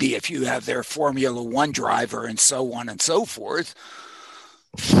 maybe if you have their Formula One driver and so on and so forth.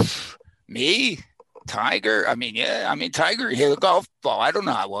 Me? Tiger? Tiger hit a golf ball. I don't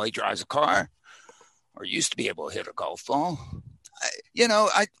know how well he drives a car or used to be able to hit a golf ball. You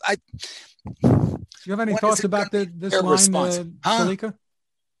have any thoughts about this line, Salika?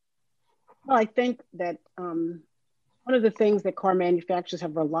 Well, I think that one of the things that car manufacturers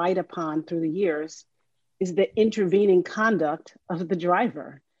have relied upon through the years is the intervening conduct of the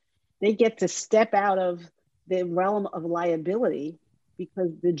driver. They get to step out of the realm of liability because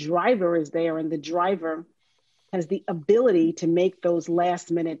the driver is there and the driver has the ability to make those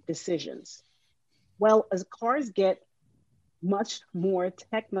last minute decisions. Well, as cars get much more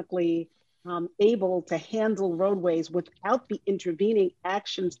technically able to handle roadways without the intervening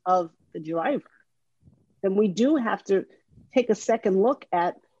actions of the driver, then we do have to take a second look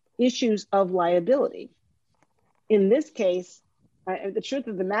at issues of liability. In this case, the truth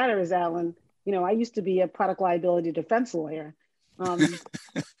of the matter is, Alan, I used to be a product liability defense lawyer.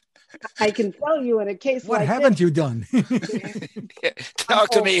 I can tell you in a case what like haven't this, you done? Talk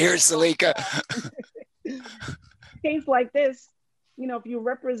to me here, Salika. Case like this, if you're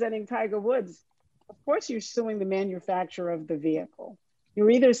representing Tiger Woods, of course you're suing the manufacturer of the vehicle.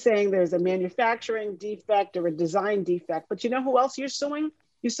 You're either saying there's a manufacturing defect or a design defect, but you know who else you're suing?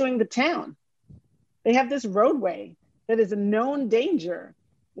 You're suing the town. They have this roadway that is a known danger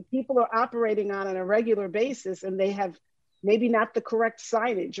that people are operating on a regular basis, and they have maybe not the correct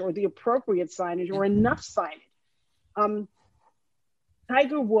signage or the appropriate signage or enough signage.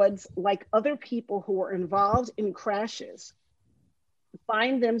 Tiger Woods, like other people who are involved in crashes,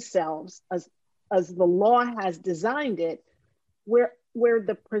 find themselves, as the law has designed it, where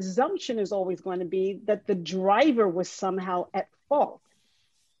the presumption is always going to be that the driver was somehow at fault.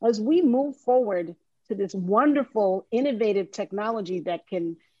 As we move forward to this wonderful, innovative technology that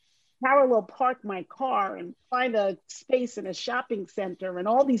can parallel park my car and find a space in a shopping center and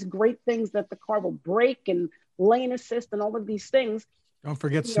all these great things that the car will brake and lane assist and all of these things. Don't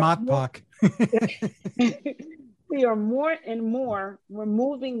forget Smart Park. We are more and more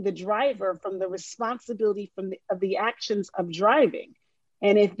removing the driver from the responsibility of the actions of driving.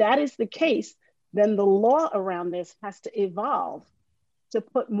 And if that is the case, then the law around this has to evolve to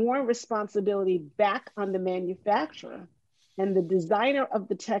put more responsibility back on the manufacturer and the designer of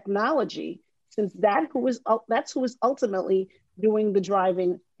the technology, since that's who is ultimately doing the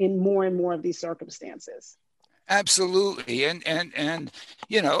driving in more and more of these circumstances. Absolutely. And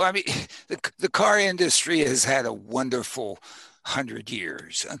the car industry has had a wonderful 100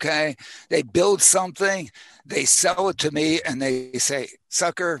 years. Okay. They build something, they sell it to me, and they say,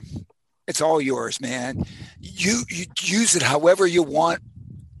 sucker, it's all yours, man. You use it however you want.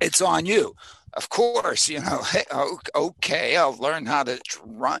 It's on you. Of course, hey, okay, I'll learn how to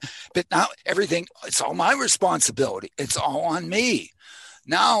run. But now everything, it's all my responsibility. It's all on me.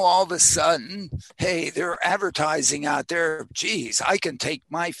 Now, all of a sudden, hey, they're advertising out there. Geez, I can take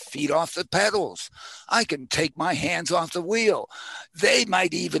my feet off the pedals. I can take my hands off the wheel. They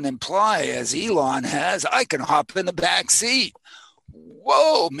might even imply, as Elon has, I can hop in the back seat.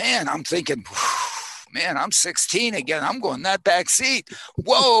 Whoa, man, I'm thinking, man, I'm 16 again. I'm going that back seat.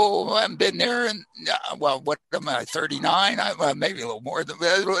 Whoa, I haven't been there. And what am I, 39? Maybe a little more than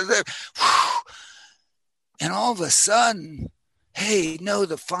that. And all of a sudden, hey, no,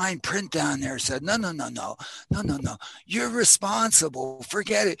 the fine print down there said, no. You're responsible.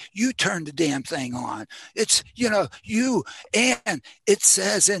 Forget it. You turn the damn thing on. It's, you, and it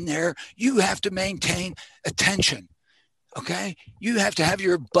says in there, you have to maintain attention. Okay. You have to have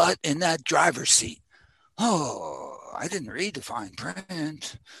your butt in that driver's seat. Oh, I didn't read the fine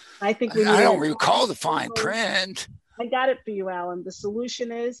print. I don't recall the fine print. I got it for you, Alan. The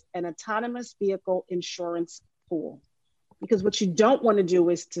solution is an autonomous vehicle insurance pool. Because what you don't want to do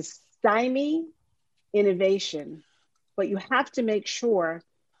is to stymie innovation, but you have to make sure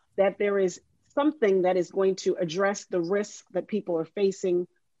that there is something that is going to address the risks that people are facing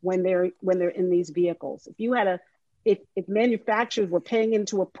when they're in these vehicles. If manufacturers were paying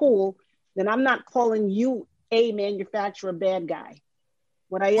into a pool then I'm not calling you a manufacturer bad guy.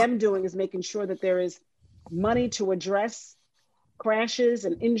 What I am doing is making sure that there is money to address crashes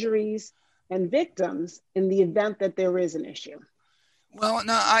and injuries and victims in the event that there is an issue. Well,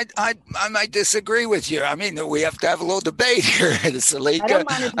 no, I might disagree with you. I mean, we have to have a little debate here, Salika. I don't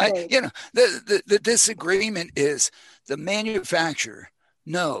mind a debate. The disagreement is the manufacturer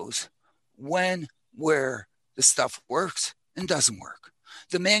knows when, where the stuff works and doesn't work.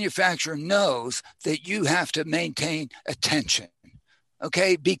 The manufacturer knows that you have to maintain attention.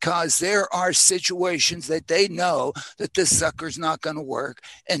 Okay, because there are situations that they know that this sucker's not going to work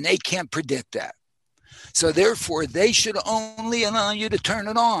and they can't predict that. So therefore, they should only allow you to turn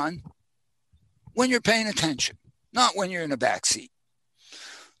it on when you're paying attention, not when you're in the back seat,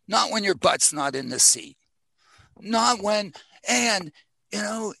 not when your butt's not in the seat, not when, and,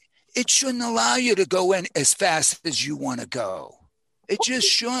 it shouldn't allow you to go in as fast as you want to go. It just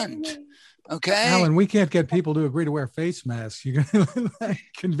shouldn't. Okay. Alan, we can't get people to agree to wear face masks. You're going to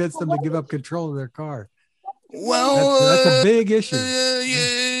convince them to give up control of their car. Well, that's a big issue.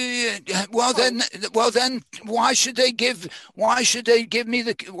 Well, then, why should they take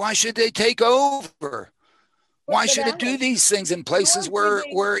over? Why should it do these things in places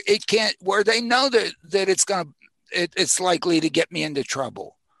where it can't, where they know that it's likely to get me into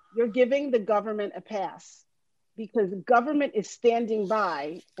trouble? You're giving the government a pass because the government is standing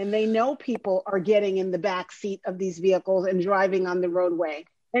by and they know people are getting in the back seat of these vehicles and driving on the roadway,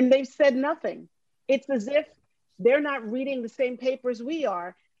 and they've said nothing. It's as if they're not reading the same papers we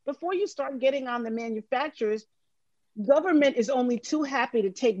are. Before you start getting on the manufacturers, government is only too happy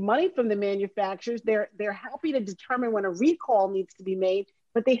to take money from the manufacturers. They're happy to determine when a recall needs to be made,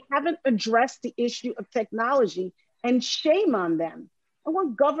 but they haven't addressed the issue of technology, and shame on them. I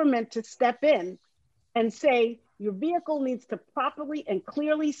want government to step in and say, your vehicle needs to properly and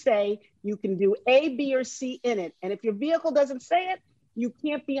clearly say you can do A, B, or C in it. And if your vehicle doesn't say it, you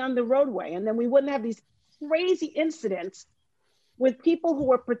can't be on the roadway. And then we wouldn't have these crazy incidents with people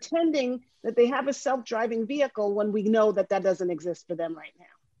who are pretending that they have a self-driving vehicle when we know that doesn't exist for them right now.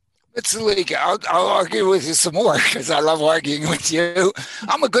 It's illegal. I'll argue with you some more because I love arguing with you.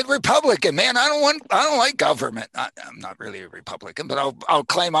 I'm a good Republican, man. I don't like government. I'm not really a Republican, but I'll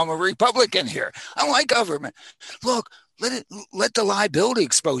claim I'm a Republican here. I don't like government. Look, let the liability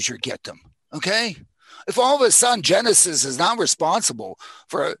exposure get them. Okay. If all of a sudden Genesis is not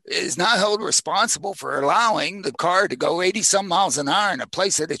held responsible for allowing the car to go 80 some miles an hour in a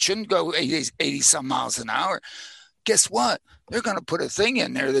place that it shouldn't go 80 some miles an hour, guess what? They're going to put a thing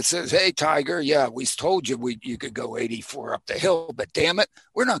in there that says, hey, Tiger, yeah, we told you you could go 84 up the hill, but damn it,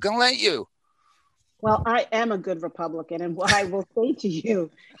 we're not going to let you. Well, I am a good Republican, and what I will say to you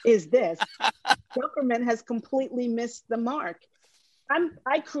is this. Government has completely missed the mark.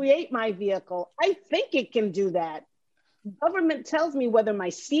 I create my vehicle. I think it can do that. Government tells me whether my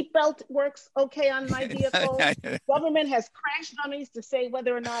seatbelt works okay on my vehicle. Government has crash dummies to say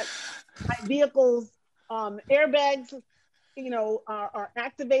whether or not my vehicle's airbags, are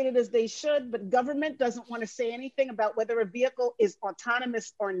activated as they should, but government doesn't want to say anything about whether a vehicle is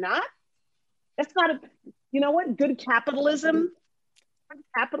autonomous or not. That's not good capitalism.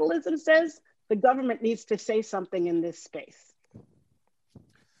 Capitalism says the government needs to say something in this space.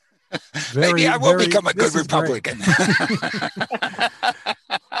 Maybe I will become a good Republican.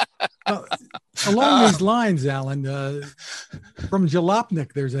 Along these lines, Alan, from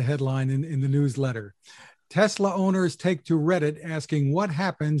Jalopnik, there's a headline in the newsletter. Tesla owners take to Reddit asking what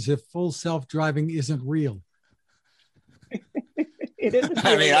happens if full self-driving isn't real. It isn't.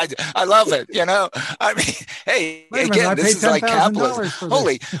 I mean, I love it. I mean, hey, again, this is like capitalism.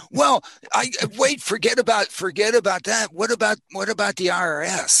 Holy, well, forget about that. What about the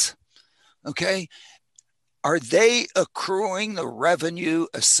IRS? Okay. Are they accruing the revenue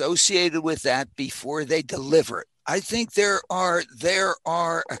associated with that before they deliver it? I think there are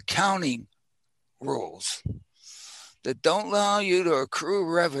accounting rules that don't allow you to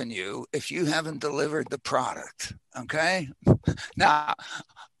accrue revenue if you haven't delivered the product. Okay. Now,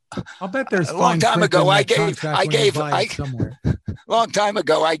 I'll bet there's a long time ago I gave somewhere. Long time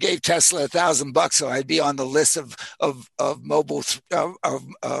ago I gave Tesla $1,000 so I'd be on the list of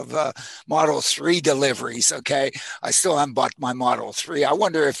Model 3 deliveries. Okay, I still haven't bought my Model 3. I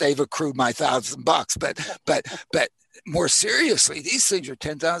wonder if they've accrued my $1,000. But more seriously, these things are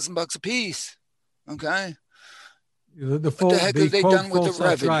 $10,000 a piece. Okay, the full, what the heck have they done with the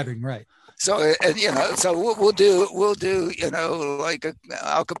revenue? Driving, right? So we'll do like a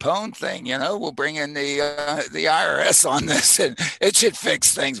Al Capone thing. We'll bring in the IRS on this, and it should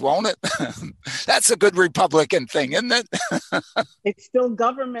fix things, won't it? That's a good Republican thing, isn't it? It's still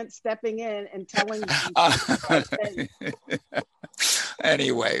government stepping in and telling them.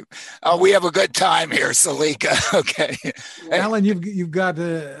 Anyway, we have a good time here, Salika. Okay, Alan, you've got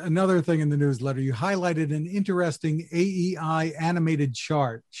another thing in the newsletter. You highlighted an interesting AEI animated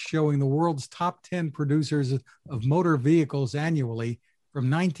chart showing the world's top 10 producers of motor vehicles annually from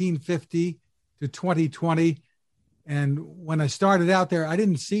 1950 to 2020. And when I started out there, I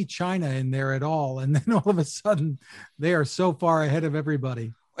didn't see China in there at all. And then all of a sudden, they are so far ahead of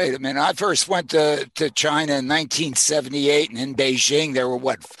everybody. Wait a minute. I first went to China in 1978, and in Beijing, there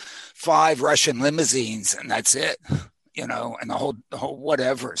were 5 Russian limousines, and that's it, and the whole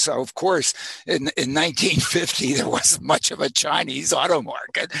whatever. So, of course, in 1950, there wasn't much of a Chinese auto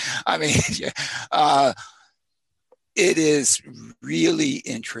market. I mean, it is really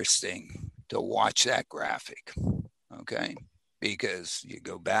interesting to watch that graphic, okay? Because you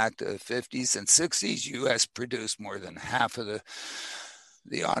go back to the 50s and 60s, U.S. produced more than half of the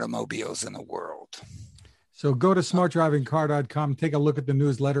automobiles in the world. So go to smartdrivingcar.com, take a look at the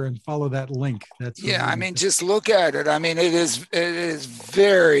newsletter, and follow that link. Just look at it. I mean, it is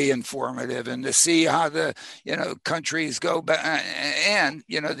very informative, and to see how the countries go back, and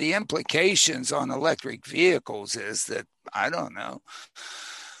the implications on electric vehicles is that I don't know.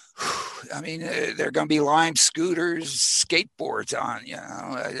 I mean, they're going to be Lime scooters, skateboards on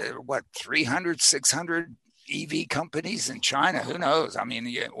 300, 600 EV companies in China. Who knows? I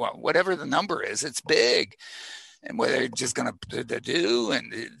mean, whatever the number is, it's big. And whether they're just going to do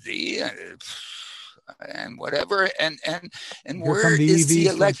and whatever. And where is the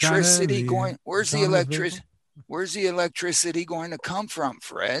electricity going? Where's the electricity going to come from,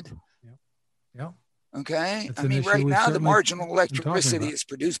 Fred? Yeah. Okay. I mean, right now, the marginal electricity is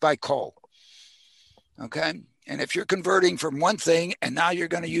produced by coal. Okay. And if you're converting from one thing and now you're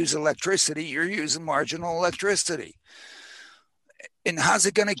going to use electricity, you're using marginal electricity. And how's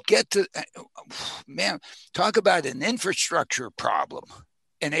it going to get to, man, talk about an infrastructure problem,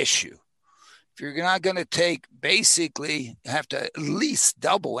 an issue. If you're not going to basically have to at least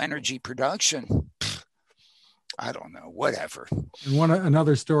double energy production, I don't know, whatever. And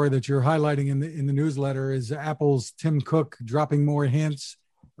another story that you're highlighting in the newsletter is Apple's Tim Cook dropping more hints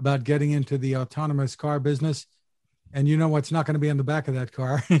about getting into the autonomous car business. And you know what's not going to be on the back of that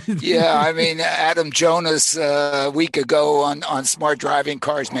car. Yeah, I mean, Adam Jonas a week ago on Smart Driving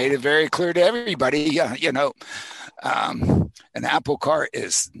Cars made it very clear to everybody, an Apple car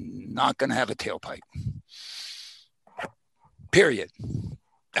is not going to have a tailpipe. Period.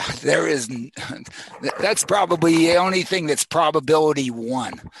 That's probably the only thing that's probability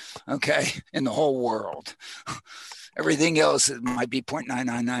 1, okay, in the whole world. Everything else, it might be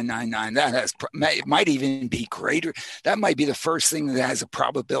 0.99999. That might even be greater. That might be the first thing that has a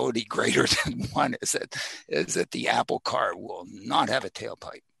probability greater than 1 is that the Apple car will not have a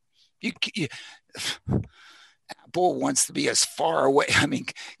tailpipe. Apple wants to be as far away. I mean,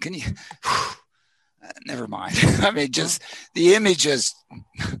 can you? Never mind. I mean, just the images.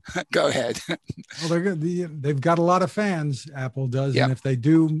 Go ahead. Well, they've got a lot of fans. Apple does, yep. And if they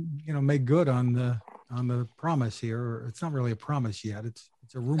do, make good on the promise here, or it's not really a promise yet. It's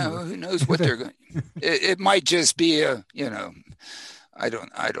a rumor. No, who knows what they're going? It might just be I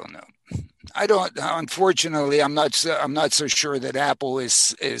don't know. Unfortunately, I'm not so sure that Apple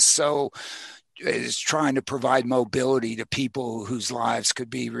is trying to provide mobility to people whose lives could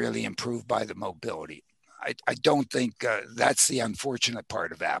be really improved by the mobility. I don't think that's the unfortunate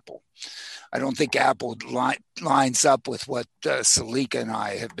part of Apple. I don't think Apple lines up with what Salika and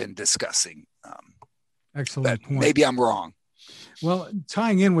I have been discussing. Excellent point. Maybe I'm wrong. Well,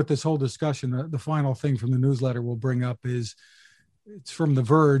 tying in with this whole discussion, the final thing from the newsletter we'll bring up is it's from The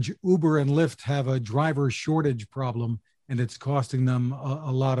Verge. Uber and Lyft have a driver shortage problem, and it's costing them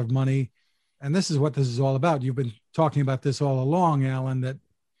a lot of money. And this is what this is all about. You've been talking about this all along, Alan, that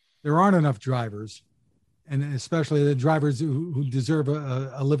there aren't enough drivers, and especially the drivers who deserve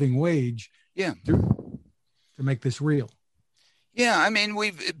a living wage. Yeah. To make this real. Yeah, I mean,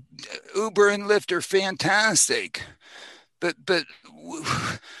 Uber and Lyft are fantastic, but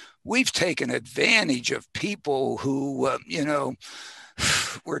we've taken advantage of people who,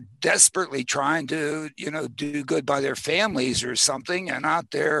 were desperately trying to, do good by their families or something, and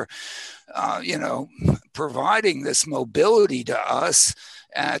out there, providing this mobility to us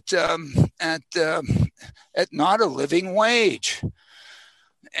at not a living wage.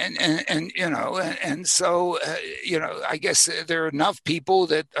 And so I guess there are enough people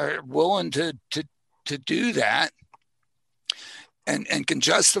that are willing to do that and can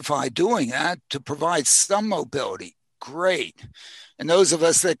justify doing that to provide some mobility. Great. And those of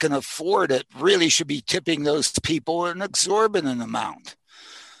us that can afford it really should be tipping those people an exorbitant amount.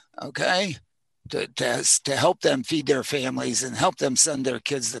 Okay. To help them feed their families and help them send their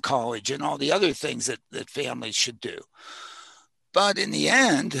kids to college and all the other things that families should do. But in the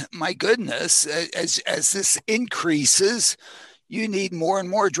end, my goodness, as this increases, you need more and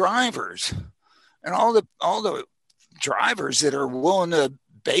more drivers. And all the drivers that are willing to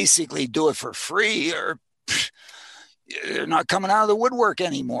basically do it for free they're not coming out of the woodwork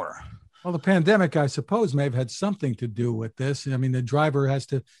anymore. Well, the pandemic, I suppose, may have had something to do with this. I mean, the driver has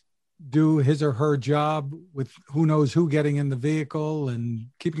to do his or her job with who knows who getting in the vehicle and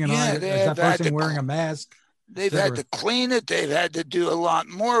keeping an eye. Is that person wearing a mask? They've had to clean it. They've had to do a lot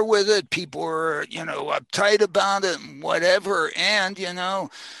more with it. People are, uptight about it and whatever. And,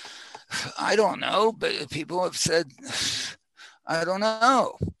 I don't know, but people have said, I don't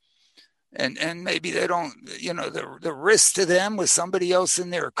know. And maybe they don't, the risk to them with somebody else in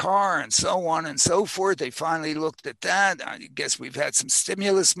their car and so on and so forth. They finally looked at that. I guess we've had some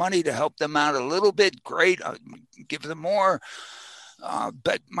stimulus money to help them out a little bit. Great. I'll give them more.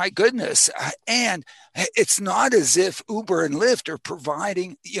 But my goodness, and it's not as if Uber and Lyft are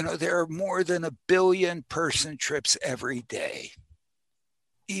providing, there are more than 1 billion person trips every day.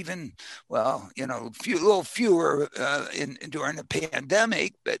 Even, a little fewer during the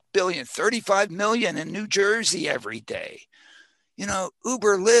pandemic, but 35 million in New Jersey every day.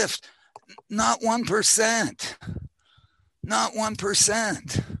 Uber, Lyft, not 1%, not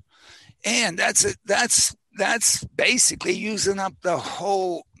 1%. And that's basically using up the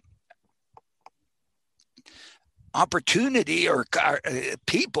whole opportunity or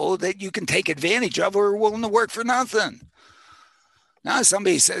people that you can take advantage of who are willing to work for nothing. Now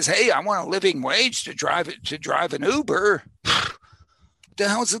somebody says, "Hey, I want a living wage to drive an Uber." What the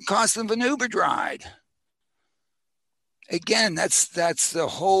hell's the cost of an Uber ride? Again, that's the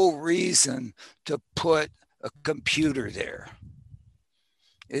whole reason to put a computer there.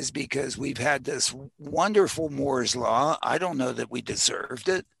 Is because we've had this wonderful Moore's Law. I don't know that we deserved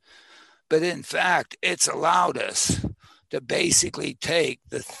it, but in fact, it's allowed us to basically take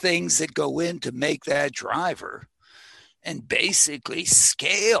the things that go in to make that driver and basically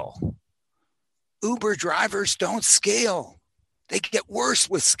scale. Uber drivers don't scale. They get worse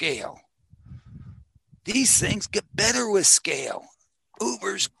with scale. These things get better with scale.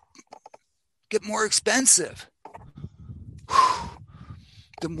 Ubers get more expensive.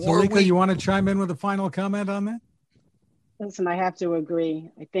 Salika, you want to chime in with a final comment on that? Listen, I have to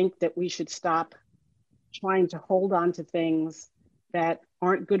agree. I think that we should stop trying to hold on to things that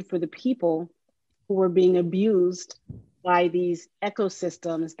aren't good for the people who are being abused by these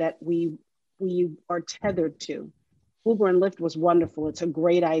ecosystems that we are tethered to. Uber and Lyft was wonderful. It's a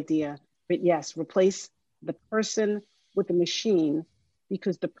great idea. But yes, replace the person with the machine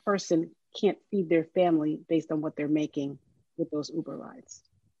because the person can't feed their family based on what they're making with those Uber rides.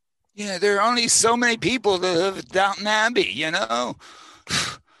 Yeah, there are only so many people that live at Downton Abbey, There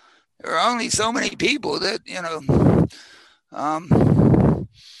are only so many people that,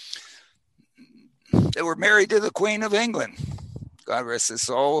 that were married to the Queen of England. God rest his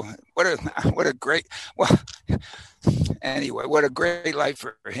soul. What a great, anyway, what a great life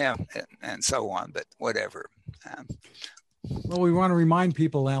for him and so on, but whatever. Well, we want to remind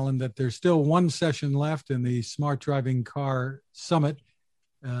people, Alan, that there's still one session left in the Smart Driving Car Summit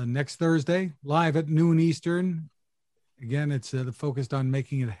next Thursday, live at noon Eastern. Again, it's focused on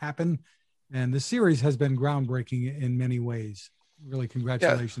making it happen. And the series has been groundbreaking in many ways. Really,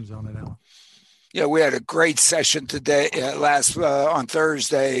 congratulations on it, Alan. Yeah, we had a great session today, on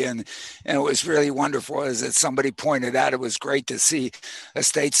Thursday, and it was really wonderful. As somebody pointed out, it was great to see a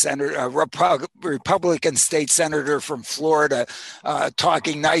state senator, a Republican state senator from Florida,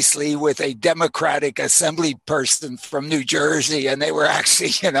 talking nicely with a Democratic assembly person from New Jersey, and they were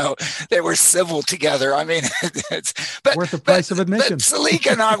actually, they were civil together. I mean, it's worth the price of admission. But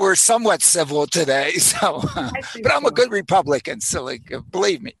Salika and I were somewhat civil today, so. But I'm a good Republican, Salika,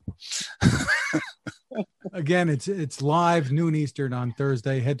 believe me. Again, it's live noon Eastern on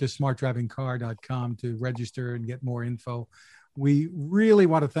Thursday. Head to smartdrivingcar.com to register and get more info. We really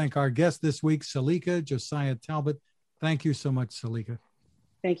want to thank our guest this week, Salika Josiah Talbot. Thank you so much, Salika.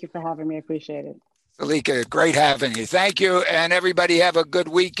 Thank you for having me. I appreciate it. Salika, great having you. Thank you. And everybody have a good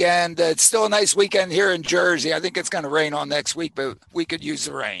weekend. It's still a nice weekend here in Jersey. I think it's going to rain all next week, but we could use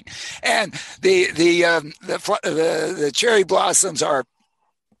the rain. And the cherry blossoms are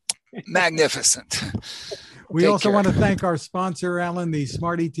Magnificent. We also want to thank our sponsor, Alan, the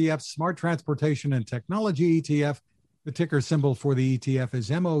Smart ETF, Smart Transportation and Technology ETF. The ticker symbol for the ETF is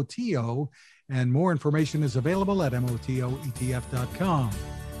MOTO, and more information is available at motoetf.com.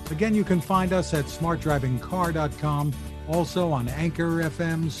 Again, you can find us at smartdrivingcar.com, also on Anchor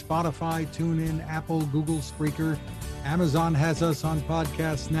FM, Spotify, TuneIn, Apple, Google, Spreaker. Amazon has us on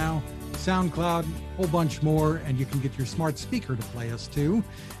podcasts now, SoundCloud, a whole bunch more, and you can get your smart speaker to play us too.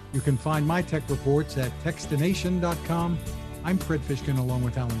 You can find my tech reports at techstination.com. I'm Fred Fishkin along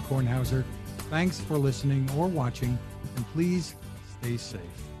with Alan Kornhauser. Thanks for listening or watching, and please stay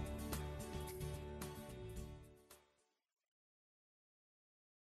safe.